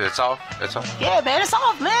 So it's off? It's off? Yeah, man, it's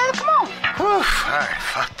off, man. Come on. Whew. All right,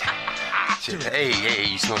 fuck that. Hey,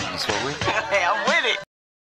 you smoke weed? Hey, I'm with it.